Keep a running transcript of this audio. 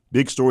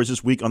Big stories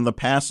this week on the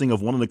passing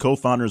of one of the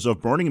co-founders of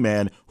Burning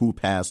Man who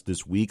passed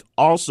this week.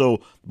 Also,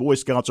 Boy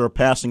Scouts are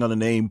passing on the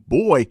name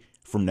Boy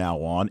from now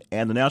on,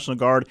 and the National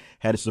Guard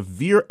had a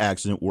severe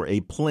accident where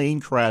a plane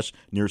crashed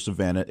near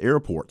Savannah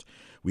Airport.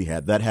 We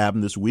had that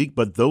happen this week,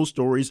 but those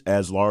stories,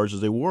 as large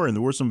as they were, and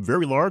there were some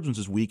very large ones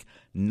this week,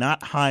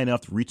 not high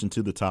enough to reach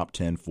into the top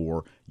 10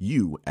 for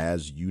you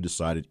as you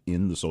decided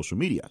in the social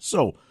media.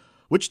 So,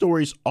 which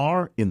stories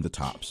are in the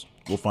tops?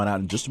 We'll find out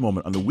in just a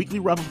moment on the weekly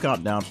wrap-up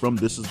countdown from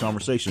This Is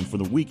Conversation for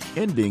the week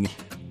ending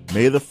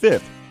May the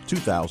 5th,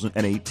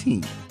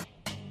 2018.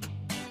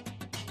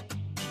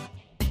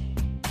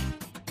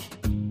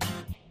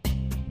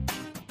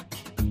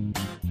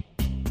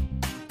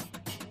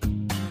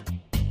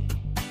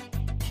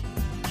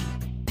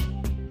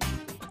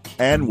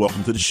 And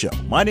welcome to the show.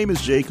 My name is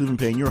Jay Cleveland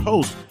Payne, your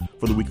host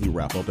for the weekly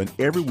wrap-up, and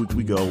every week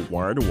we go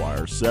wire to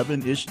wire,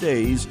 7-ish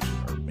days,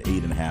 or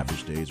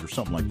 8.5-ish days, or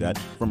something like that,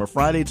 from a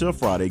Friday to a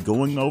Friday,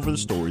 going over the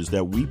stories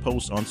that we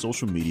post on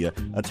social media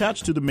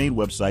attached to the main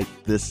website,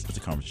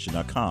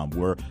 thisisaconversation.com,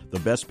 where the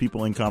best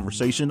people in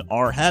conversation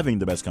are having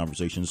the best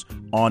conversations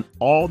on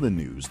all the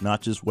news,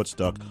 not just what's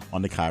stuck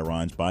on the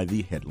chyrons by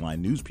the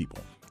headline news people.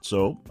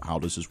 So how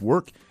does this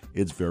work?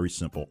 It's very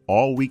simple.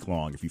 All week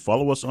long, if you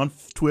follow us on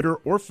Twitter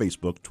or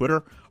Facebook,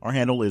 Twitter, our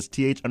handle is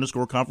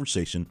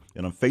th_conversation,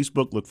 and on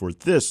Facebook, look for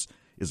This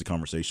Is a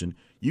Conversation.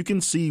 You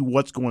can see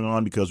what's going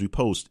on because we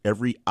post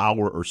every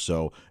hour or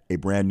so a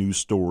brand new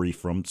story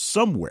from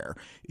somewhere.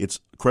 It's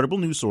credible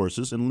news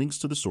sources and links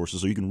to the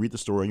sources so you can read the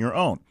story on your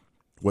own.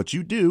 What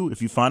you do,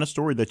 if you find a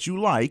story that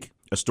you like,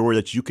 a story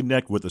that you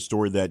connect with, a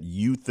story that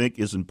you think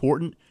is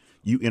important,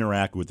 you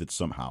interact with it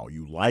somehow.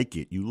 You like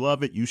it, you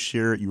love it, you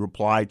share it, you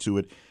reply to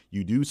it.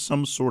 You do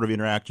some sort of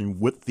interaction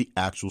with the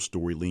actual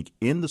story link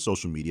in the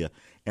social media,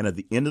 and at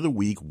the end of the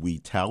week, we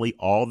tally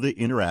all the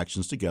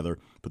interactions together,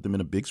 put them in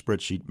a big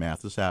spreadsheet,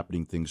 math is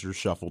happening, things are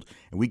shuffled,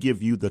 and we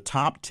give you the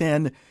top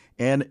 10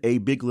 and a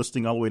big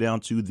listing all the way down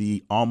to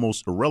the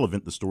almost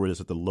irrelevant, the story that's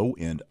at the low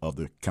end of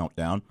the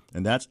countdown,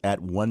 and that's at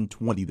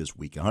 120 this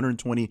week.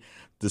 120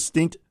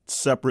 distinct,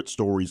 separate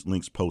stories,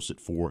 links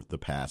posted for the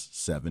past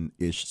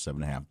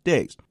 7.5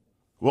 days.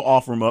 We'll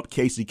offer them up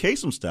Casey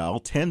Kasem style,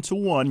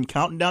 10-1,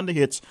 counting down the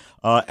hits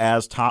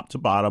as top to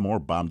bottom, or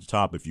bottom to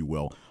top, if you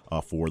will,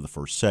 for the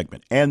first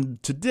segment.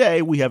 And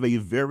today we have a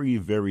very,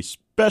 very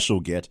special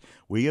get.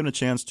 We have a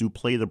chance to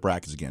play the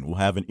brackets again. We'll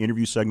have an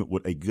interview segment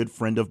with a good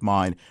friend of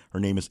mine. Her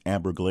name is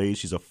Glaze.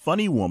 She's a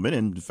funny woman,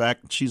 and in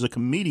fact, she's a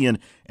comedian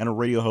and a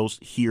radio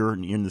host here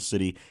in the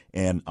city.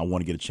 And I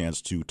want to get a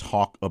chance to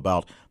talk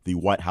about the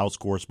White House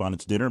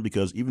Correspondents' Dinner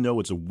because even though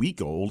it's a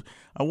week old,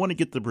 I want to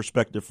get the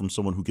perspective from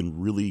someone who can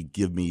really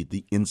give me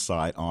the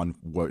insight on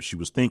what she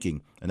was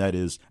thinking. And that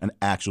is an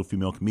actual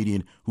female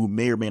comedian who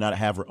may or may not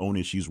have her own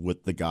issues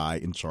with the guy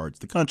in charge of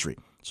the country.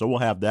 So we'll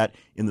have that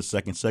in the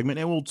second segment,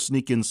 and we'll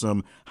sneak in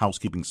some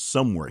housekeeping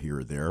somewhere here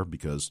or there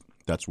because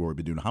that's where we've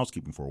been doing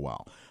housekeeping for a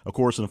while. Of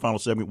course, in the final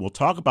segment, we'll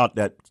talk about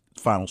that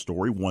final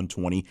story,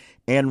 120,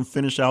 and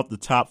finish out the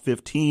top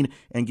 15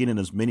 and get in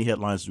as many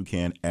headlines as we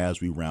can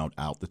as we round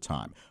out the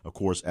time. Of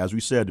course, as we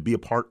said, to be a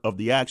part of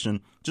the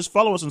action, just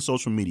follow us on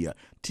social media.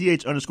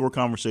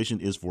 th_conversation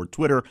is for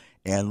Twitter,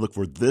 and look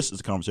for This Is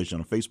a Conversation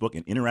on Facebook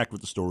and interact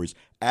with the stories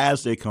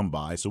as they come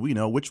by so we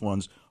know which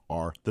ones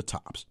are the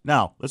tops.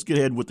 Now, let's get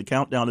ahead with the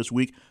countdown this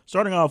week,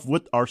 starting off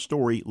with our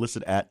story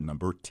listed at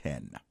number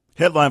 10.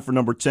 Headline for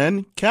number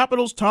 10,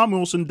 Capitals' Tom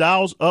Wilson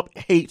dials up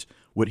hate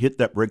would hit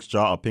that breaks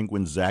jaw of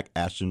Penguins' Zach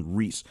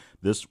Aston-Reese.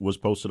 This was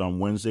posted on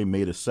Wednesday,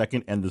 May the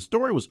 2nd, and the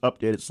story was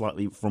updated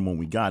slightly from when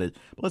we got it.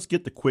 But let's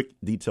get the quick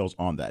details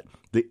on that.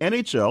 The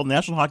NHL,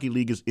 National Hockey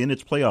League, is in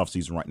its playoff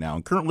season right now,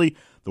 and currently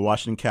the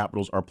Washington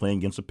Capitals are playing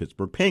against the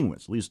Pittsburgh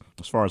Penguins. At least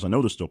as far as I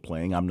know, they're still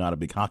playing. I'm not a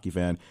big hockey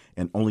fan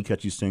and only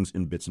catch these things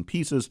in bits and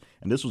pieces,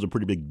 and this was a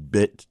pretty big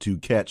bit to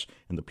catch,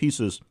 and the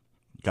pieces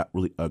got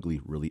really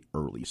ugly really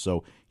early.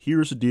 So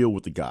here's the deal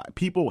with the guy.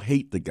 People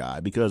hate the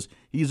guy because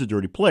he's a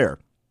dirty player.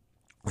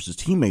 Of course, his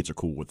teammates are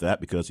cool with that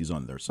because he's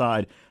on their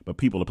side, but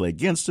people that play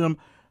against him,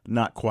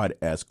 not quite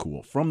as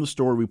cool. From the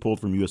story we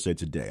pulled from USA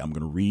Today, I'm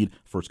going to read the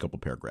first couple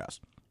paragraphs.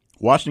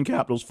 Washington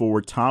Capitals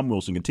forward Tom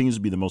Wilson continues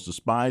to be the most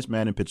despised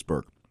man in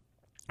Pittsburgh.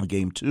 In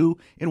Game 2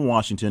 in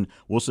Washington,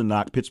 Wilson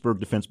knocked Pittsburgh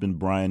defenseman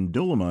Brian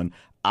Dumoulin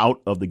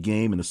out of the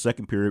game in the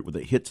second period with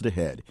a hit to the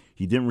head.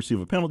 He didn't receive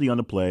a penalty on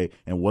the play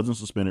and wasn't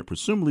suspended,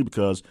 presumably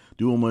because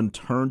Dumoulin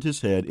turned his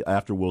head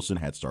after Wilson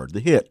had started the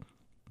hit.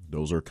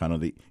 Those are kind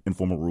of the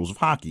informal rules of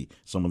hockey.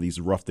 Some of these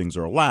rough things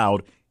are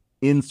allowed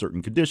in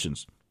certain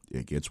conditions.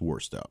 It gets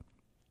worse, though.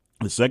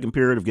 The second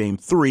period of Game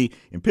 3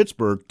 in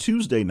Pittsburgh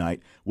Tuesday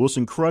night,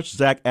 Wilson crushed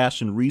Zach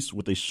Aston-Reese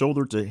with a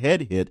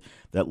shoulder-to-head hit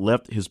that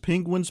left the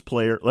Penguins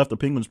player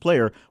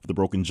with a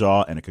broken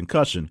jaw and a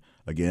concussion.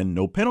 Again,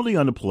 no penalty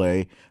on the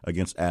play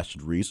against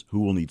Aston-Reese, who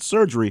will need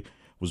surgery,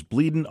 was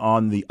bleeding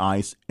on the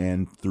ice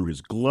and threw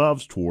his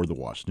gloves toward the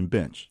Washington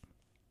bench.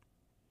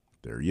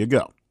 There you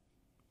go.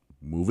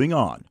 Moving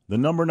on, the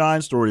number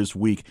 9 story this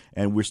week,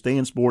 and we're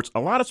staying sports.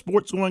 A lot of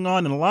sports going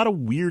on and a lot of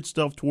weird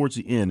stuff towards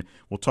the end.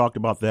 We'll talk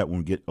about that when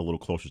we get a little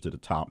closer to the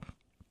top.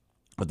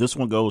 But this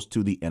one goes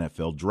to the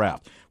NFL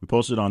draft. We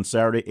posted on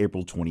Saturday,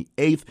 April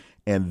 28th,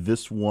 and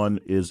this one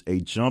is a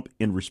jump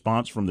in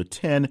response from the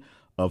 10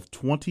 of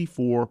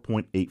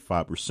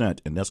 24.85%.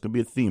 And that's going to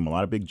be a theme. A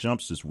lot of big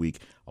jumps this week,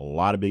 a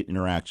lot of big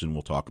interaction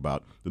we'll talk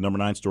about. The number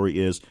 9 story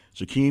is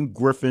Shaquem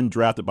Griffin,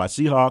 drafted by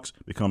Seahawks,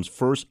 becomes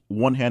first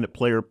one-handed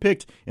player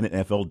picked in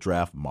an NFL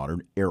draft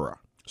modern era.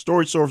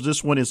 Story source,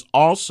 this one is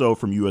also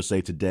from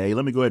USA Today.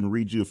 Let me go ahead and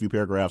read you a few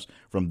paragraphs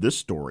from this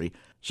story.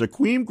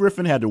 Shaquem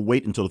Griffin had to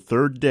wait until the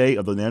third day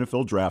of the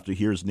NFL draft to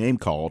hear his name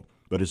called,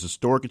 but his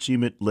historic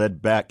achievement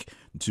led back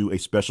to a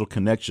special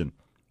connection.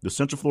 The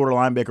Central Florida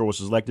linebacker was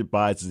selected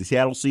by the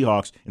Seattle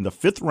Seahawks in the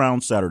 5th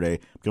round Saturday,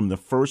 becoming the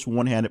first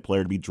one-handed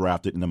player to be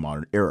drafted in the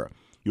modern era.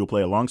 He will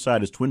play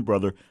alongside his twin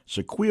brother,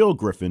 Shaquille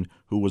Griffin,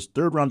 who was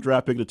third-round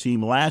draft pick of the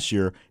team last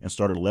year and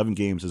started 11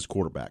 games as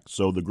quarterback.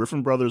 So the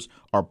Griffin brothers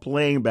are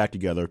playing back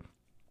together.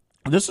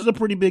 This is a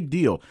pretty big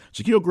deal.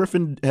 Shaquille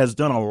Griffin has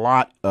done a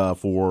lot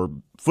for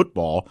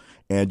football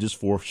and just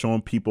for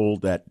showing people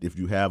that if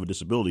you have a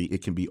disability,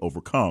 it can be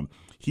overcome.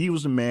 He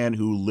was a man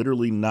who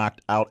literally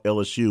knocked out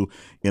LSU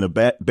in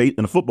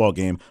a football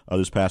game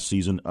this past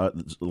season,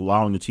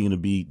 allowing the team to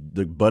be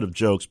the butt of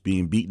jokes,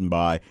 being beaten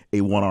by a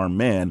one-armed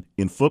man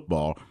in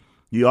football.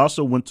 He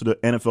also went to the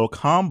NFL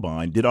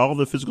Combine, did all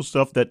the physical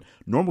stuff that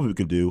normal people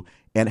can do,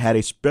 and had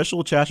a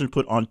special attachment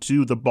put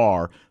onto the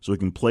bar so he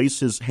can place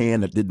his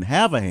hand that didn't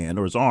have a hand,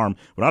 or his arm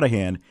without a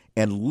hand,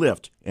 and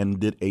lift, and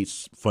did a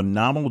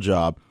phenomenal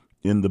job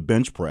in the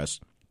bench press.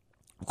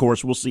 Of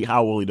course, we'll see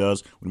how well he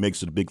does when he makes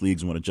it to the big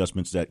leagues and what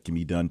adjustments that can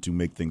be done to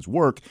make things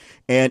work.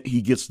 And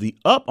he gets the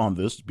up on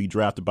this to be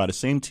drafted by the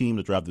same team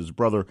that drafted his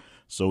brother,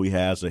 so he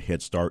has a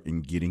head start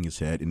in getting his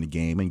head in the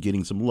game and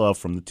getting some love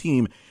from the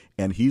team.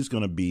 And he's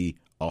going to be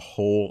a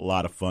whole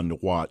lot of fun to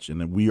watch.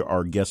 And then we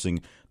are guessing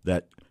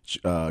that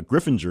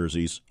Griffin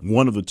jerseys,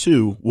 one of the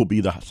two, will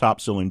be the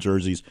top-selling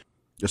jerseys,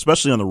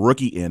 especially on the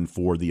rookie end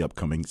for the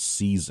upcoming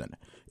season.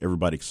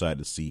 Everybody excited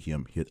to see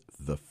him hit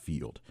the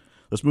field.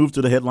 Let's move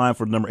to the headline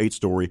for the number 8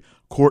 story.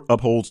 Court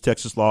upholds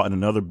Texas law and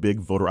another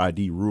big voter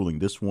ID ruling.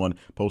 This one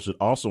posted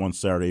also on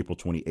Saturday, April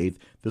 28th.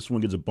 This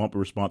one gets a bumper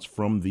response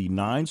from the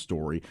 9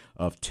 story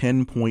of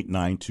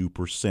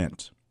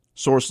 10.92%.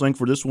 Source link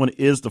for this one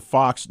is the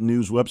Fox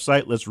News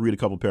website. Let's read a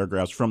couple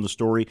paragraphs from the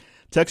story.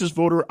 Texas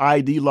voter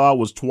ID law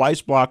was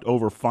twice blocked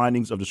over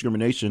findings of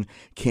discrimination,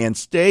 can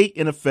stay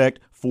in effect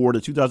for the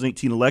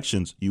 2018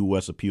 elections,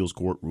 U.S. Appeals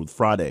Court ruled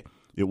Friday.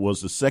 It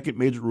was the second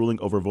major ruling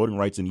over voting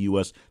rights in the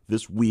U.S.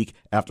 this week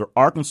after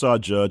Arkansas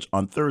judge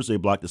on Thursday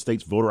blocked the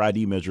state's voter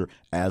ID measure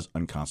as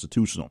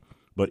unconstitutional.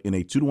 But in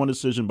a 2-1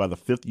 decision by the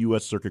 5th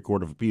U.S. Circuit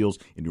Court of Appeals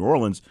in New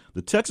Orleans,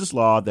 the Texas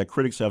law that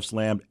critics have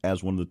slammed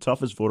as one of the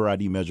toughest voter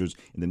ID measures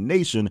in the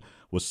nation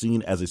was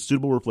seen as a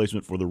suitable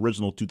replacement for the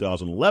original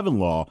 2011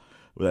 law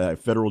that a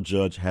federal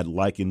judge had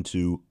likened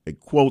to a,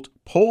 quote,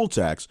 poll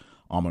tax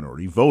on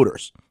minority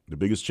voters. The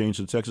biggest change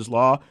to the Texas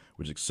law,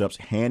 which accepts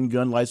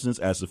handgun license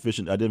as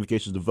sufficient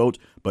identification to vote,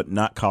 but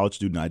not college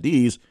student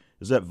IDs,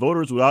 is that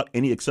voters without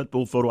any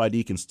acceptable photo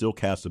ID can still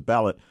cast a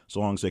ballot so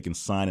long as they can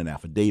sign an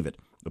affidavit.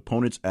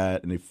 Opponents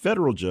and a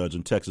federal judge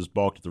in Texas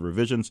balked at the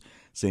revisions,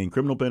 saying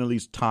criminal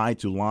penalties tied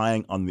to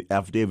lying on the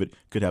affidavit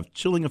could have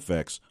chilling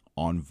effects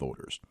on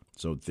voters.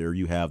 So there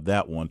you have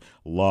that one.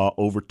 Law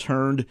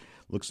overturned.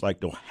 Looks like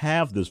they'll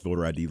have this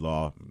voter ID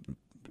law,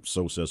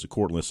 so says the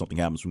court, unless something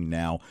happens between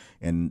now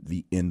and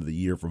the end of the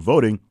year for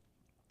voting.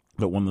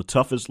 But one of the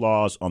toughest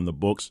laws on the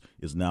books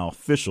is now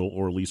official,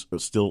 or at least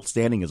still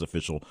standing as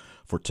official,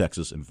 for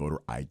Texas and voter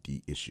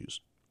ID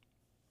issues.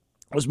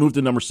 Let's move to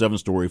the number 7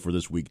 story for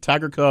this week.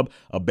 Tiger cub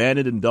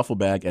abandoned in duffel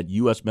bag at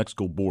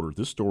U.S.-Mexico border.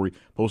 This story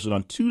posted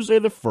on Tuesday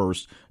the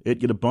 1st.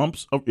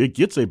 It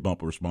gets a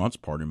bumper response,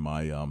 pardon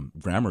my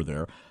grammar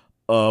there,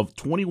 of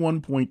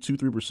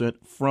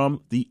 21.23%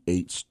 from the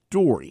 8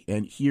 story.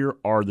 And here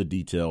are the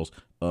details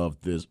of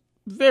this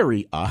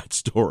very odd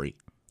story.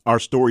 Our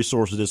story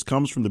source of this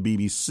comes from the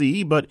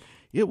BBC, but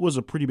it was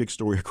a pretty big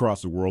story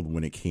across the world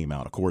when it came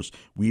out. Of course,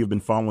 we have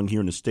been following here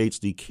in the States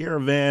the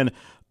caravan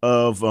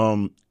of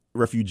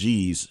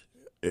refugees,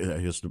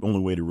 it's the only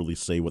way to really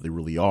say what they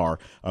really are,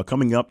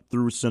 coming up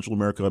through Central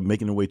America,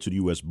 making their way to the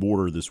U.S.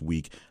 border this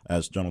week,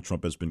 as Donald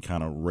Trump has been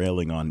kind of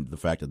railing on the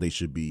fact that they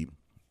should be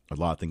a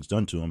lot of things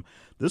done to them.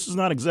 This is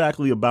not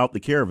exactly about the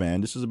caravan.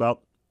 This is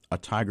about a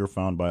tiger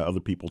found by other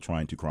people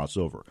trying to cross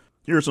over.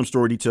 Here are some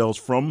story details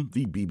from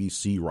the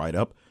BBC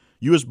write-up.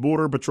 U.S.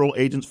 Border Patrol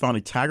agents found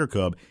a tiger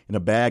cub in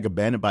a bag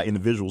abandoned by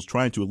individuals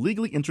trying to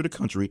illegally enter the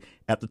country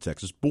at the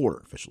Texas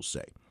border, officials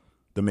say.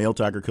 The male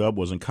tiger cub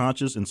was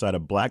unconscious inside a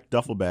black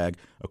duffel bag,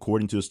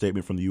 according to a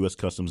statement from the U.S.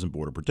 Customs and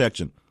Border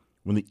Protection.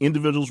 When the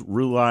individuals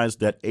realized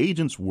that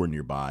agents were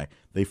nearby,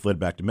 they fled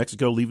back to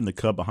Mexico, leaving the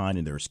cub behind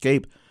in their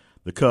escape.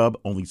 The cub,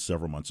 only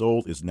several months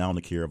old, is now in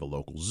the care of a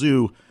local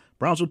zoo.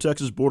 Brownsville,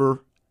 Texas border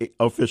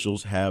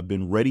officials have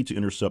been ready to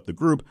intercept the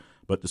group,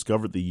 but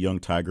discovered the young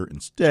tiger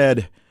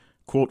instead.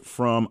 Quote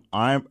from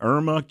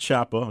Irma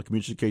Chapa, a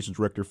communications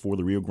director for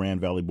the Rio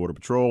Grande Valley Border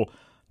Patrol,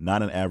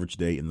 not an average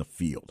day in the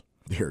field.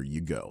 There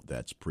you go.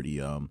 That's a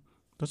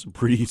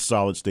pretty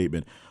solid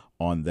statement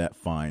on that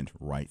find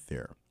right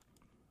there.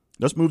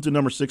 Let's move to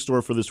number 6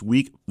 story for this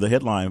week. The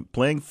headline,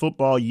 Playing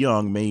Football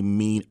Young May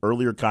Mean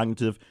Earlier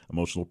Cognitive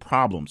Emotional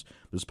Problems.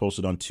 This is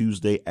posted on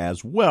Tuesday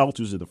as well,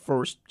 Tuesday the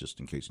 1st,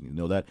 just in case you need to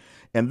know that.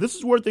 And this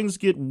is where things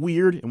get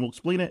weird, and we'll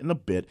explain it in a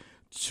bit.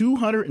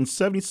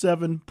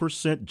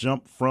 277%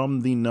 jump from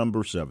the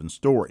number 7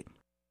 story.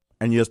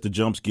 And yes, the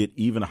jumps get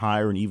even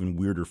higher and even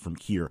weirder from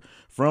here.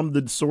 From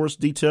the source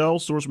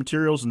details, source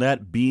materials, and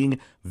that being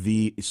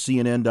the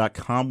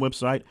CNN.com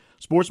website,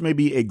 sports may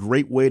be a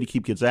great way to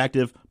keep kids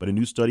active, but a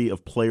new study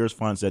of players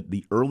finds that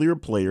the earlier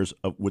players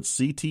with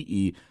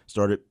CTE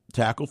started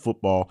tackle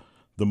football,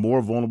 the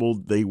more vulnerable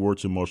they were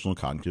to emotional and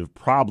cognitive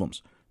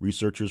problems.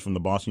 Researchers from the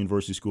Boston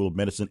University School of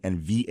Medicine and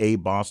VA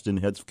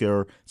Boston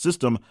Healthcare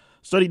System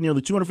studied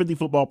nearly 250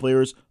 football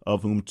players,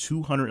 of whom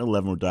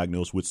 211 were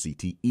diagnosed with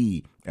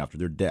CTE after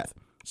their death.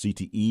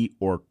 CTE,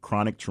 or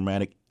chronic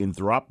traumatic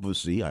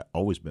encephalopathy, I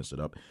always mess it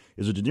up,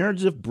 is a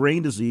degenerative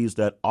brain disease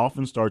that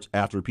often starts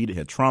after repeated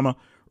head trauma.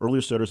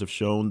 Earlier studies have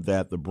shown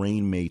that the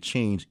brain may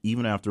change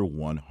even after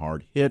one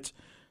hard hit.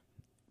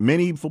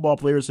 Many football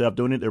players have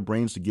donated their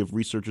brains to give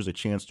researchers a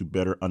chance to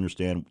better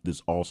understand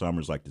this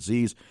Alzheimer's-like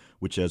disease,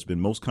 which has been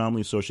most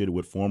commonly associated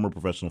with former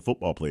professional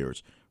football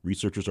players.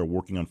 Researchers are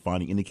working on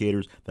finding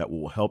indicators that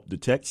will help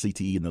detect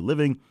CTE in the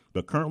living,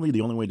 but currently the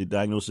only way to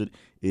diagnose it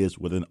is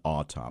with an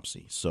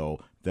autopsy.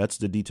 So that's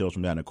the details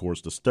from that. And of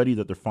course, the study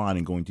that they're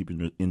finding, going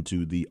deeper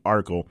into the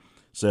article,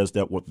 says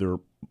that what they're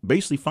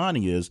basically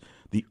finding is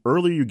the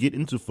earlier you get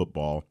into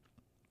football,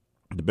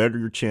 the better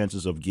your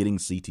chances of getting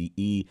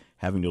CTE,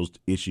 having those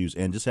issues,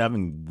 and just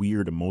having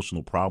weird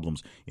emotional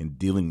problems in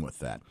dealing with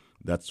that.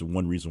 That's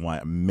one reason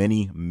why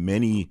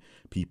many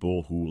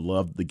people who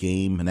love the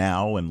game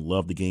now and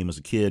love the game as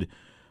a kid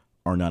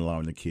are not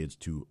allowing their kids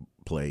to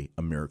play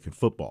American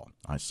football.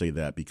 I say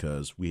that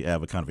because we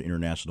have a kind of an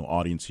international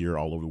audience here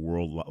all over the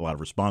world, a lot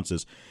of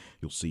responses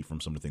you'll see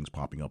from some of the things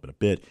popping up in a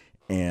bit.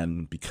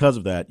 And because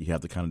of that, you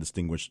have to kind of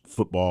distinguish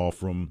football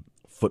from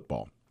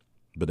football.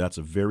 But that's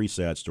a very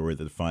sad story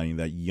that they're finding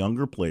that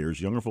younger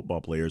football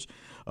players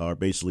are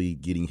basically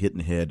getting hit in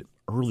the head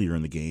earlier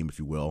in the game, if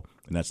you will,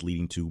 and that's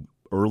leading to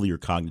earlier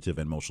cognitive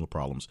and emotional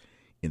problems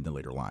in their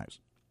later lives.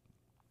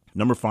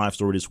 Number 5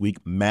 story this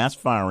week, mass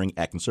firing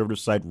at conservative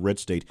site Red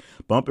State,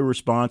 bump a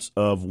response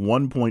of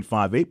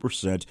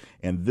 1.58%,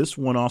 and this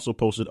one also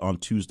posted on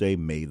Tuesday,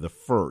 May the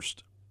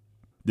 1st.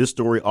 This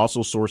story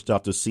also sourced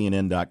out to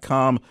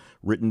CNN.com,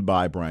 written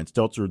by Brian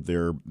Stelter,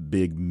 their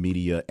big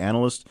media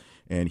analyst,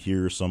 and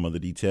here's some of the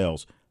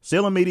details.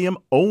 Salem Medium,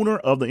 owner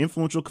of the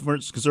influential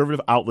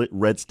conservative outlet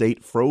Red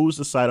State, froze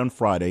the site on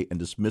Friday and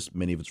dismissed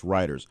many of its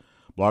writers.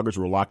 Bloggers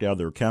were locked out of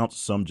their accounts,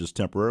 some just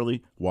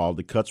temporarily, while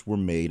the cuts were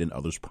made and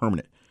others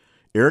permanent.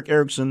 Eric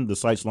Erickson, the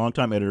site's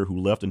longtime editor who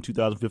left in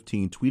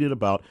 2015, tweeted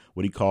about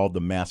what he called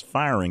the mass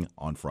firing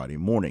on Friday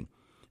morning.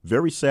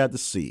 Very sad to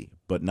see,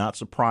 but not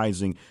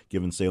surprising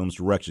given Salem's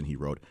direction, he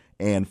wrote.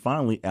 And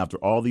finally, after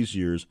all these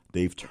years,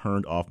 they've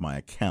turned off my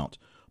account.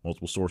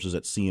 Multiple sources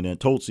at CNN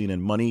told CNN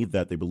Money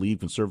that they believe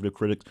conservative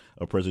critics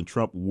of President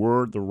Trump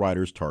were the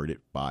writers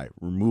targeted by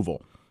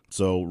removal.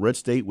 So Red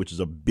State, which is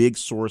a big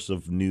source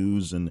of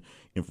news and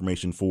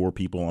information for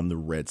people on the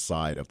red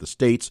side of the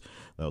states,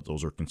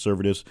 those are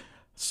conservatives.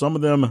 Some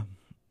of them,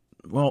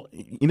 well,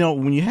 you know,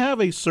 when you have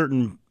a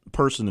certain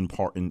person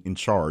in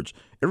charge,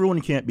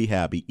 everyone can't be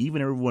happy,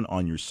 even everyone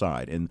on your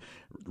side. And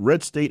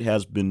Red State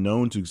has been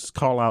known to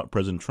call out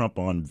President Trump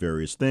on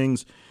various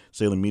things.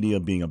 Salem Media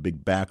being a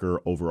big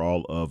backer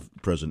overall of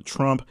President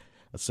Trump.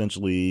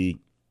 Essentially,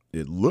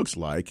 it looks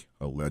like,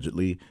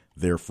 allegedly,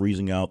 they're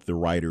freezing out the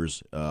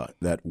writers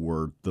that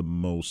were the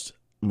most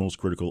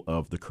critical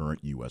of the current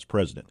U.S.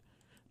 president.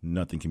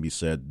 Nothing can be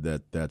said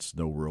that that's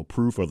no real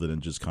proof other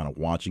than just kind of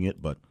watching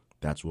it, but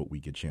that's what we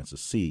get a chance to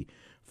see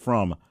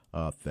from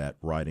that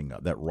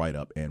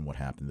write-up and what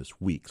happened this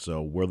week.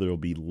 So whether it'll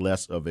be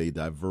less of a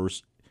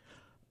diverse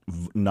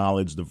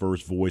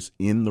voice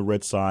in the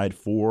red side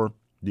for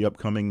the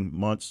upcoming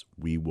months,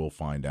 we will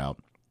find out.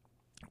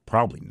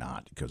 Probably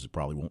not, because it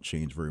probably won't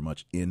change very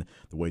much in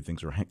the way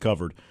things are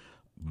covered.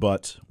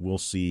 But we'll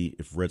see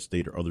if Red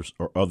State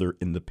or other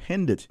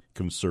independent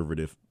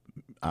conservative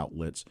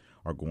outlets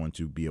are going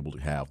to be able to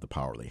have the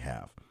power they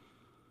have.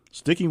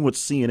 Sticking with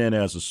CNN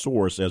as a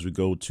source as we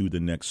go to the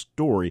next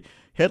story,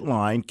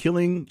 headline,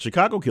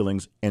 Chicago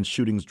killings and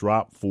shootings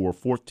drop for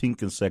 14th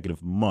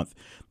consecutive month.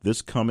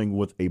 This coming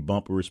with a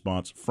bumper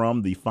response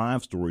from the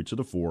 5 story to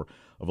the 4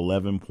 of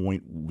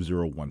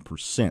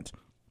 11.01%.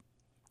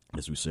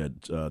 As we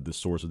said, the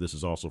source of this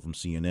is also from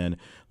CNN.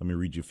 Let me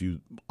read you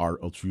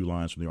a few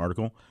lines from the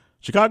article.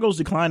 Chicago's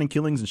decline in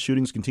killings and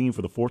shootings continue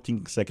for the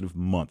 14th consecutive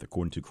month,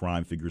 according to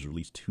crime figures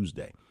released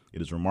Tuesday.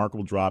 It is a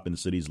remarkable drop in the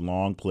city's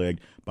long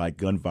plagued by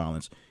gun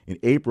violence. In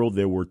April,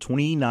 there were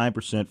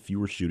 29%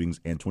 fewer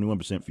shootings and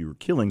 21% fewer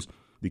killings.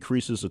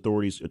 Decreases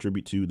authorities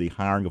attribute to the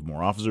hiring of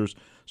more officers,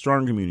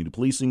 stronger community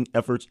policing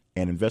efforts,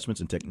 and investments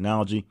in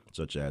technology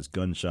such as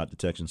gunshot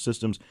detection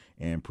systems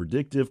and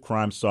predictive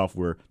crime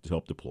software to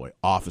help deploy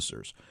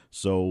officers.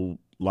 So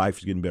life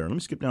is getting better. Let me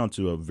skip down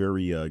to a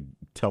very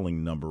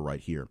telling number right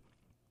here.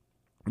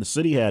 The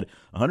city had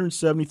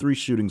 173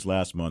 shootings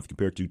last month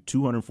compared to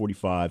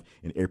 245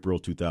 in April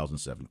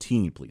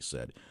 2017, police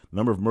said. The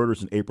number of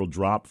murders in April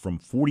dropped from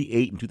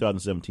 48 in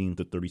 2017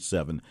 to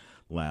 37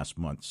 last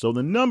month. So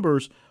the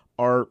numbers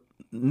are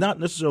not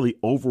necessarily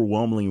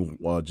overwhelmingly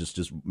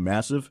just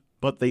massive,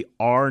 but they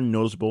are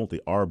noticeable,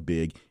 they are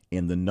big,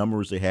 and the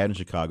numbers they had in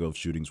Chicago of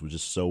shootings were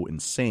just so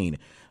insane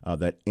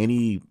that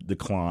any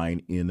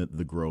decline in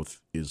the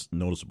growth is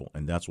noticeable,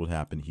 and that's what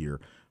happened here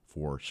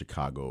for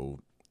Chicago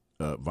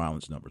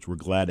violence numbers. We're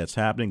glad that's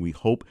happening. We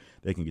hope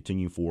they can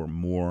continue for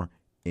more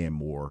and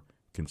more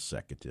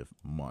consecutive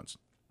months.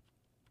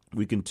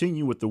 We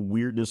continue with the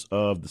weirdness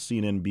of the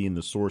CNN being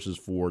the sources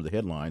for the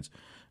headlines,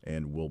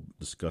 and we'll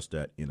discuss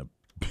that in a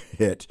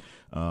bit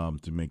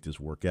to make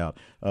this work out.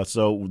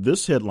 So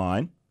this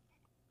headline,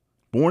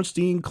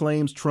 Bornstein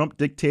claims Trump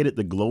dictated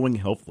the glowing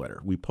health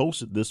letter. We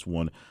posted this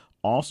one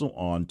also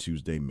on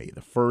Tuesday, May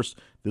the 1st.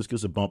 This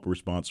gets a bumper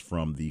response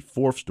from the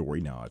fourth story,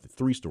 now at the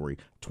 3 story,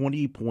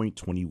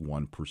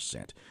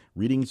 20.21%.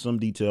 Reading some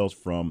details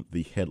from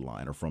the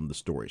headline, or from the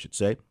story, I should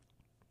say.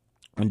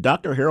 And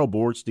Dr. Harold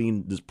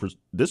Bornstein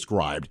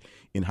described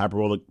in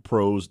hyperbolic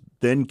prose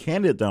then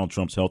candidate Donald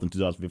Trump's health in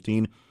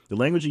 2015, the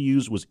language he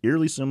used was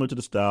eerily similar to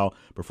the style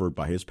preferred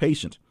by his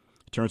patient.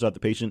 It turns out the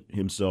patient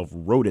himself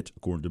wrote it,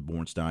 according to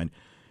Bornstein.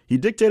 He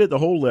dictated the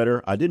whole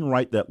letter. I didn't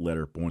write that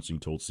letter,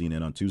 Bornstein told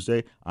CNN on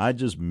Tuesday. I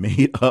just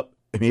made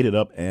it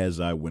up as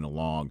I went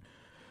along.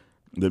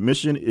 The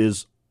admission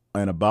is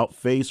an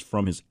about-face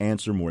from his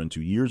answer more than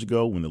 2 years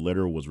ago when the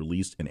letter was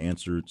released and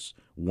answers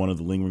one of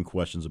the lingering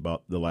questions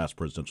about the last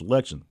presidential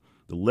election.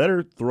 The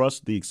letter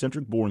thrust the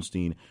eccentric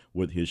Bornstein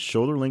with his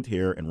shoulder-length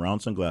hair and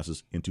round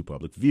sunglasses into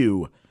public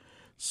view.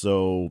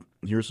 So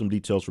here's some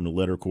details from the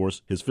letter, of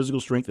course. His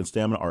physical strength and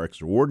stamina are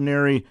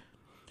extraordinary.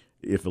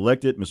 If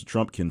elected, Mr.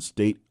 Trump can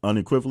state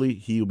unequivocally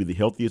he will be the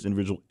healthiest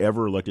individual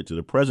ever elected to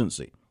the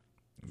presidency,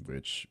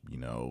 which,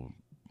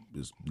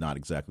 is not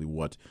exactly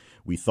what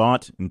we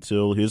thought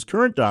until his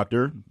current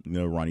doctor,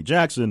 Ronnie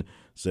Jackson,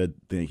 said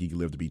that he could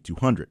live to be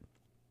 200.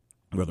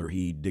 Whether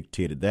he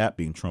dictated that,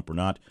 being Trump or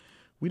not,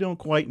 we don't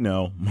quite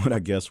know, but I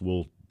guess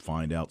we'll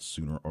find out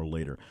sooner or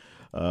later.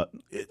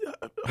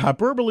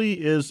 Hyperbole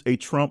is a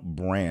Trump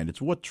brand.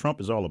 It's what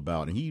Trump is all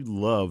about, and he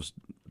loves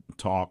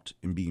talked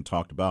and being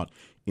talked about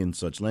in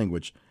such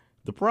language.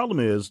 The problem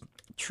is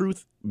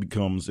truth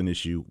becomes an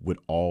issue with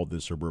all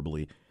this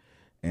hyperbole,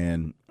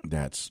 and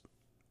that's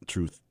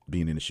truth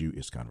being an issue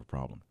is kind of a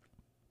problem.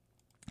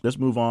 Let's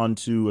move on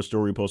to a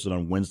story posted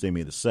on Wednesday,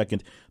 May the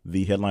 2nd.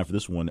 The headline for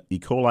this one, E.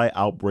 coli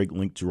outbreak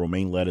linked to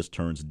romaine lettuce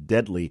turns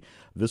deadly.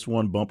 This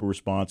one, bumper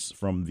response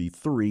from the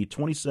 3,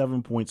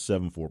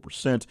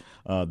 27.74%.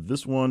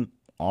 This one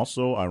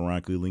also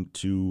ironically linked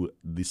to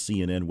the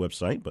CNN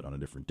website, but on a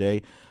different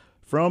day,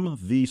 from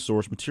the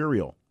source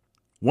material.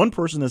 One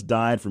person has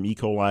died from E.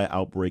 coli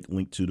outbreak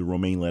linked to the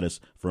romaine lettuce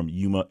from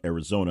Yuma,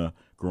 Arizona,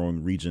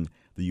 growing region,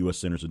 the U.S.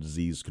 Centers for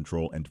Disease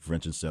Control and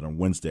Prevention said on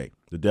Wednesday.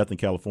 The death in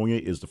California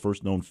is the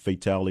first known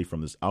fatality from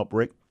this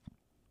outbreak.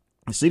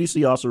 The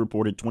CDC also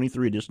reported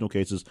 23 additional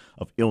cases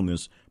of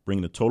illness,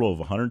 bringing the total of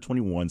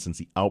 121 since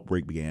the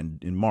outbreak began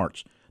in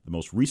March. The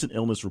most recent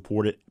illness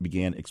reported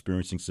began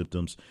experiencing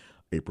symptoms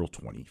April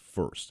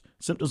 21st.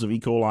 Symptoms of E.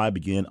 coli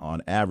begin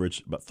on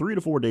average about 3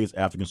 to 4 days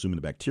after consuming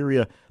the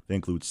bacteria. They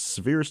include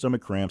severe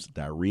stomach cramps,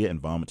 diarrhea,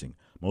 and vomiting.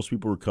 Most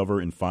people recover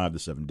in 5 to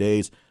 7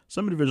 days.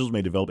 Some individuals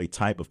may develop a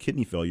type of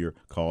kidney failure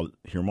called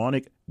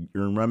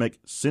uremic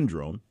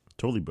syndrome,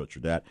 totally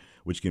butchered that,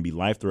 which can be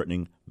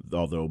life-threatening,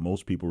 although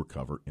most people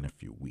recover in a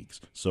few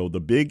weeks. So the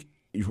big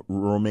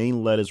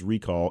romaine lettuce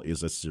recall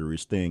is a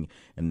serious thing,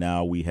 and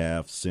now we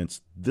have,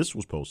 since this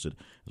was posted,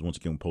 as once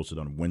again posted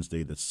on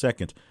Wednesday the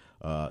 2nd,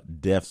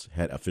 deaths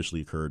had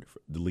officially occurred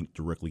linked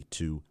directly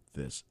to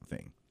this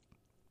thing.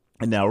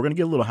 And now we're going to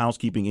get a little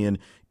housekeeping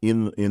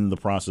in the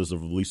process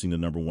of releasing the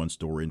number one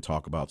story and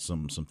talk about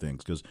some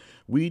things, because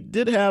we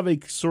did have a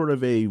sort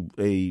of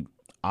a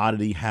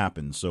oddity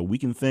happen. So we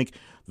can thank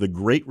the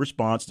great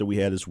response that we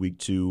had this week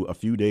to a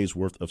few days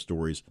worth of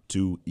stories,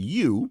 to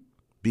you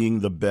being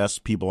the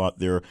best people out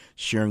there,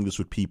 sharing this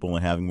with people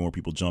and having more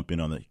people jump in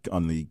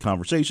on the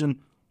conversation.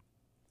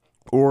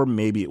 Or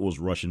maybe it was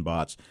Russian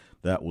bots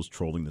that was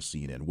trolling the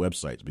CNN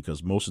websites,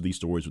 because most of these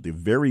stories with the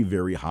very,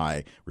 very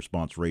high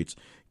response rates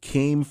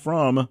came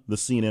from the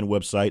CNN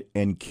website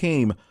and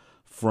came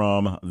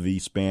from the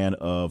span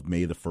of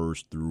May the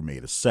 1st through May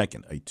the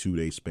 2nd, a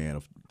 2-day span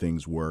of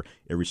things where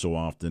every so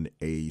often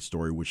a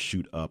story would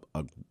shoot up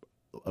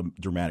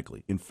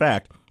dramatically. In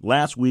fact,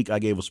 last week I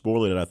gave a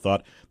spoiler that I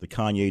thought the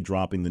Kanye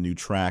dropping the new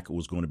track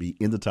was going to be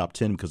in the top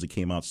 10 because it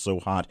came out so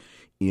hot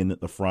in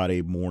the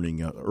Friday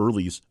morning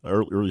early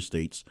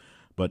states.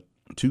 But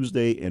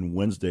Tuesday and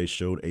Wednesday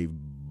showed a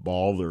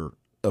baller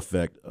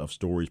effect of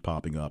stories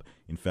popping up.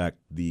 In fact,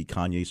 the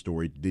Kanye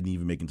story didn't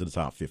even make it into the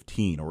top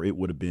 15, or it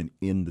would have been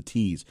in the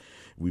teas.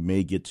 We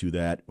may get to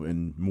that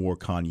and more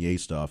Kanye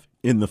stuff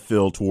in the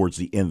fill towards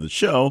the end of the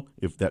show,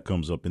 if that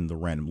comes up in the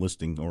random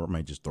listing, or I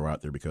might just throw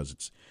out there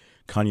because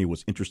Kanye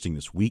was interesting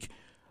this week.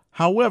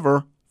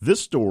 However, This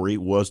story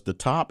was the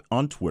top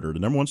on Twitter, the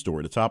number one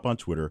story, the top on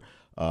Twitter.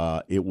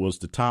 It was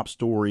the top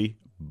story.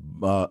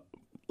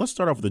 Let's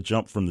start off with a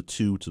jump from the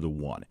 2 to the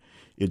 1.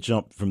 It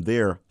jumped from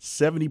there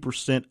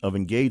 70% of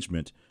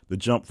engagement. The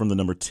jump from the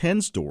number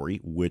 10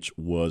 story, which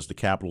was the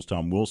Capitals'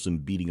 Tom Wilson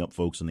beating up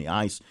folks on the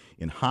ice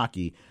in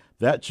hockey,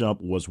 that jump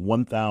was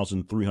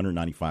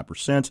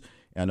 1,395%.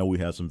 I know we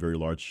have some very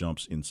large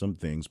jumps in some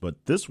things,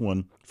 but this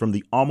one from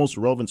the almost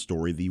relevant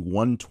story, the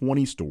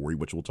 120 story,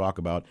 which we'll talk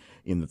about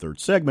in the third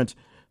segment,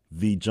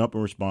 the jump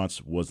in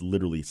response was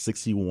literally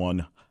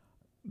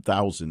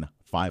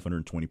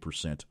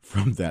 61,520%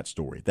 from that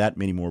story. That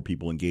many more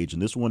people engaged in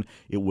this one.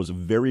 It was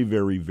very,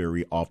 very,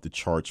 very off the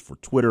charts for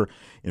Twitter.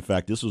 In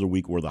fact, this was a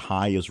week where the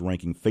highest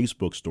ranking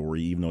Facebook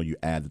story, even though you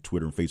add the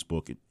Twitter and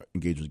Facebook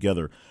engagement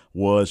together,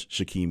 was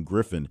Shaquem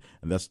Griffin.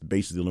 And that's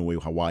basically the only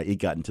way why it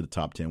got into the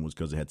top 10 was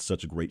because it had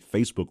such a great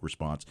Facebook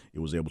response. It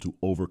was able to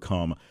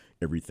overcome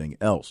everything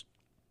else.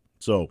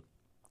 So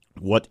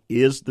what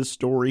is the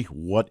story?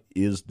 What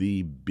is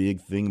the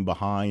big thing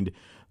behind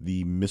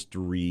the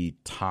mystery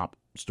top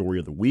story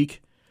of the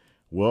week?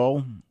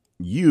 Well,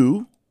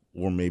 you,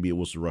 or maybe it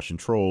was the Russian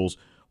trolls,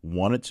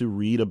 wanted to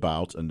read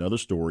about another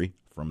story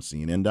from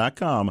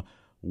CNN.com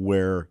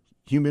where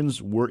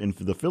humans were in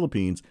the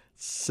Philippines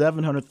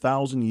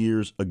 700,000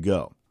 years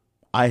ago.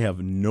 I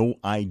have no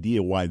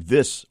idea why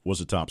this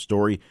was a top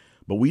story,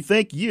 but we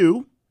thank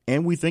you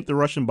and we thank the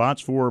Russian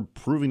bots for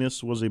proving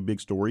this was a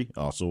big story,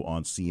 also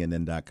on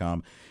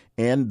CNN.com.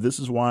 And this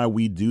is why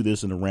we do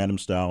this in a random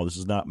style. This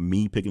is not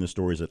me picking the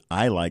stories that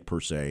I like per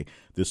se.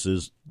 This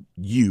is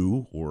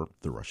you, or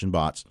the Russian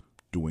bots,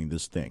 doing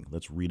this thing.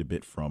 Let's read a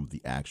bit from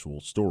the actual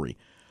story.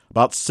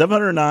 About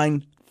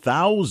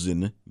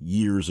 709,000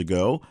 years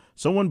ago,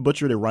 someone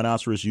butchered a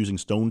rhinoceros using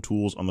stone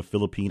tools on the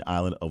Philippine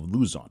island of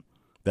Luzon.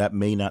 That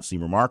may not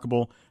seem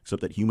remarkable,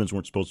 except that humans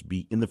weren't supposed to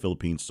be in the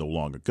Philippines so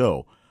long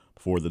ago.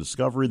 Before the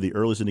discovery, the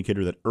earliest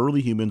indicator that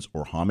early humans,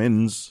 or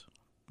homins,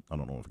 I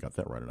don't know if I got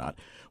that right or not,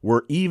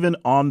 were even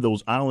on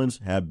those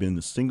islands have been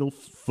the single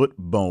foot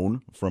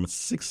bone from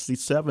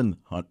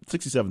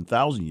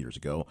 67,000 years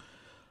ago,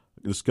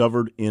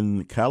 discovered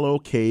in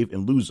Calo Cave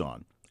in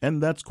Luzon.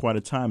 And that's quite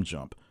a time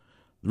jump.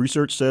 The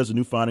research says the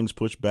new findings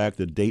push back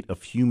the date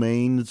of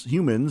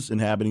humans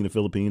inhabiting the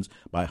Philippines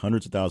by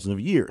hundreds of thousands of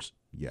years.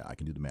 Yeah, I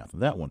can do the math on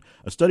that one.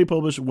 A study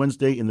published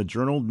Wednesday in the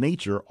journal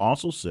Nature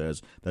also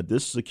says that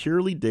this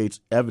securely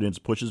dates evidence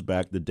pushes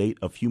back the date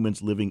of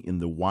humans living in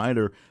the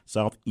wider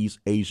Southeast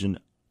Asian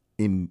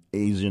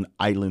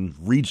island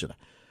region.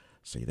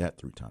 Say that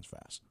 3 times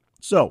fast.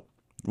 So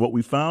what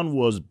we found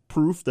was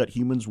proof that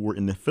humans were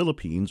in the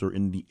Philippines or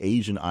in the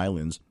Asian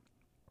islands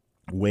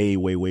way,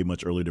 way, way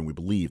much earlier than we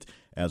believed.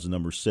 As the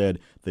numbers said,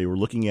 they were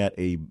looking at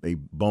a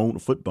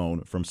foot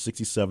bone from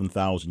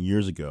 67,000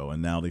 years ago,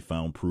 and now they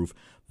found proof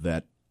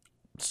that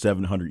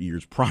 700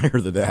 years prior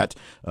to that,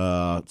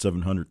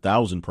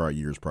 700,000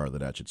 years prior to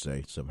that, I should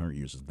say, 700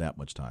 years is that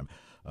much time,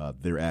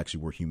 there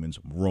actually were humans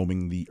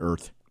roaming the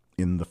earth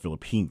in the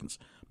Philippines.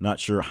 Not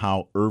sure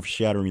how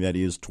earth-shattering that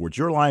is towards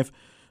your life,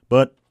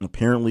 but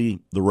apparently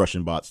the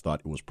Russian bots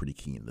thought it was pretty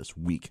keen this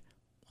week.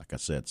 Like I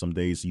said, some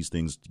days these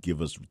things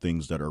give us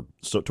things that are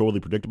so totally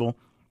predictable.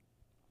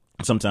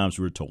 Sometimes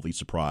we're totally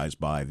surprised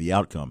by the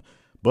outcome.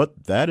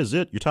 But that is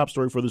it. Your top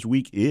story for this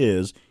week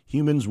is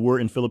humans were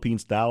in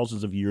Philippines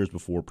thousands of years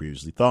before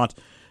previously thought.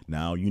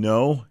 Now you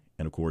know,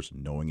 and of course,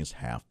 knowing is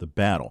half the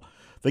battle.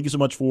 Thank you so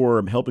much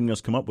for helping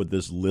us come up with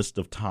this list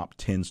of top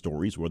 10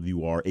 stories, whether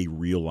you are a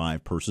real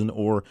live person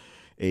or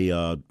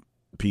a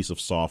piece of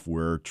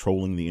software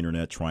trolling the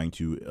internet, trying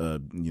to,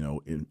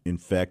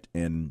 infect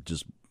and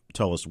just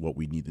tell us what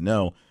we need to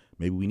know.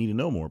 Maybe we need to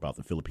know more about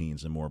the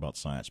Philippines and more about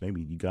science.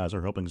 Maybe you guys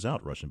are helping us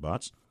out, Russian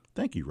bots.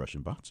 Thank you,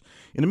 Russian bots.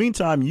 In the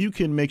meantime, you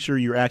can make sure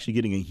you're actually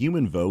getting a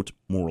human vote,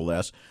 more or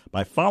less,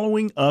 by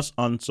following us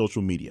on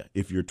social media.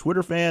 If you're a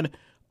Twitter fan,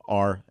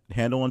 our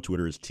handle on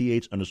Twitter is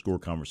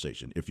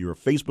th_conversation. If you're a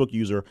Facebook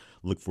user,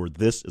 look for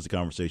This Is a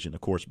Conversation. Of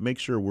course, make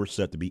sure we're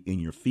set to be in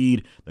your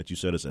feed, that you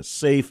set us as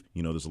safe.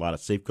 You know, there's a lot of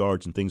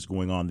safeguards and things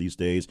going on these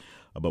days,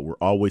 but we're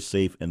always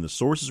safe. And the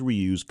sources we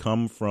use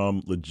come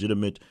from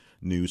legitimate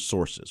news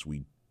sources.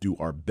 We do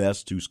our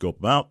best to scope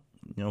them out.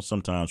 You know,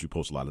 sometimes we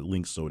post a lot of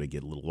links so they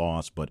get a little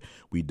lost, but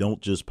we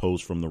don't just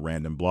post from the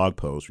random blog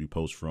posts. We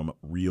post from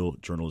real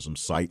journalism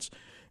sites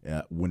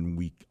when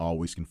we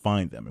always can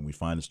find them. And we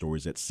find the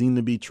stories that seem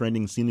to be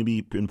trending, seem to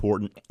be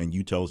important, and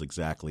you tell us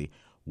exactly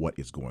what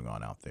is going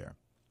on out there.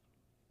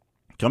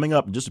 Coming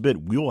up in just a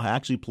bit, we will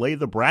actually play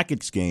the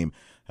brackets game,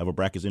 have a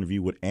brackets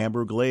interview with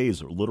Amber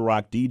Glaze, Little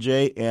Rock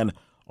DJ, and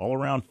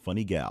all-around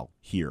funny gal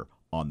here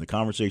on The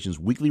Conversations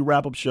weekly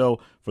wrap-up show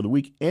for the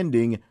week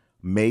ending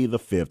May the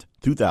 5th,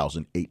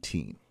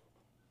 2018.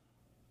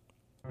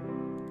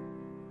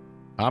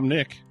 I'm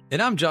Nick.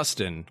 And I'm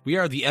Justin. We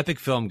are the Epic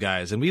Film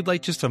Guys, and we'd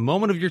like just a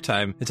moment of your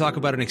time to talk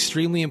about an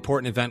extremely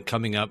important event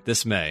coming up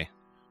this May.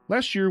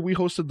 Last year, we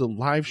hosted the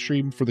live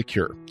stream for the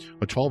cure,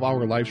 a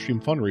 12-hour live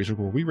stream fundraiser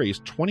where we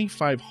raised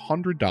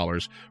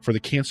 $2,500 for the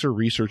Cancer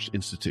Research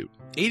Institute.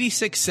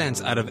 86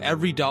 cents out of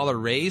every dollar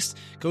raised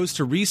goes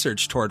to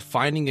research toward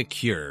finding a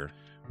cure.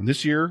 And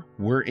this year,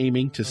 we're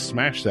aiming to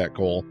smash that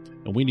goal,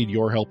 and we need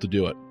your help to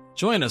do it.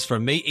 Join us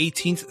from May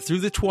 18th through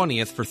the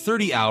 20th for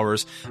 30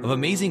 hours of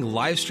amazing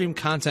live stream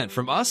content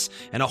from us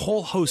and a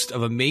whole host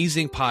of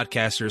amazing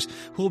podcasters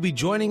who will be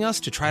joining us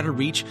to try to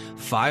reach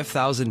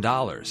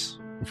 $5,000.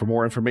 For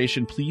more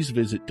information, please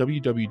visit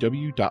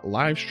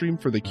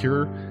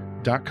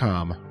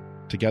www.livestreamforthecure.com.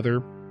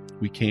 Together,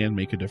 we can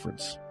make a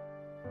difference.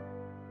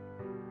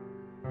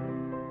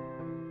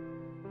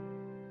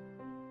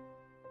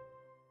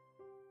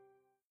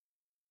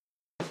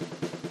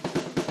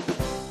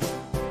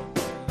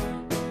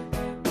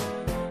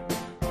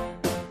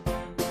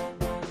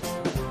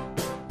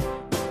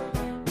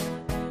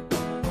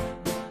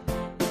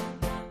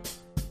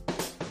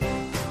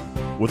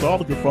 With all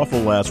the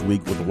kerfuffle last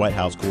week with the White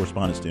House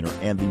Correspondents' Dinner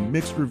and the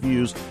mixed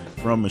reviews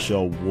from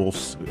Michelle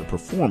Wolf's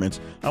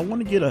performance, I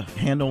want to get a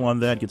handle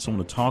on that, get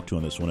someone to talk to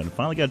on this one, and I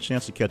finally got a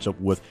chance to catch up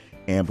with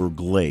Amber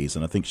Glaze,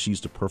 and I think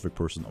she's the perfect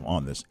person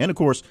on this. And, of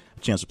course,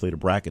 a chance to play the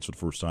brackets for the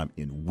first time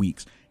in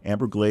weeks.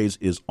 Amber Glaze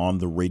is on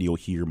the radio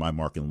here, my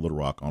mark in Little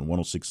Rock, on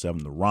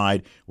 106.7 The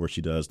Ride, where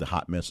she does the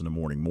Hot Mess in the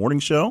morning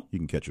show. You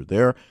can catch her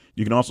there.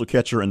 You can also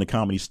catch her in the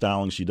comedy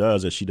styling she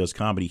does, as she does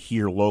comedy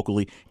here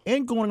locally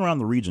and going around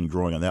the region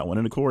growing on that one.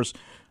 And, of course,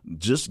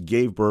 just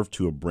gave birth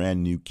to a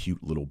brand new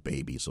cute little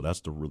baby. So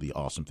that's the really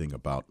awesome thing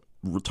about,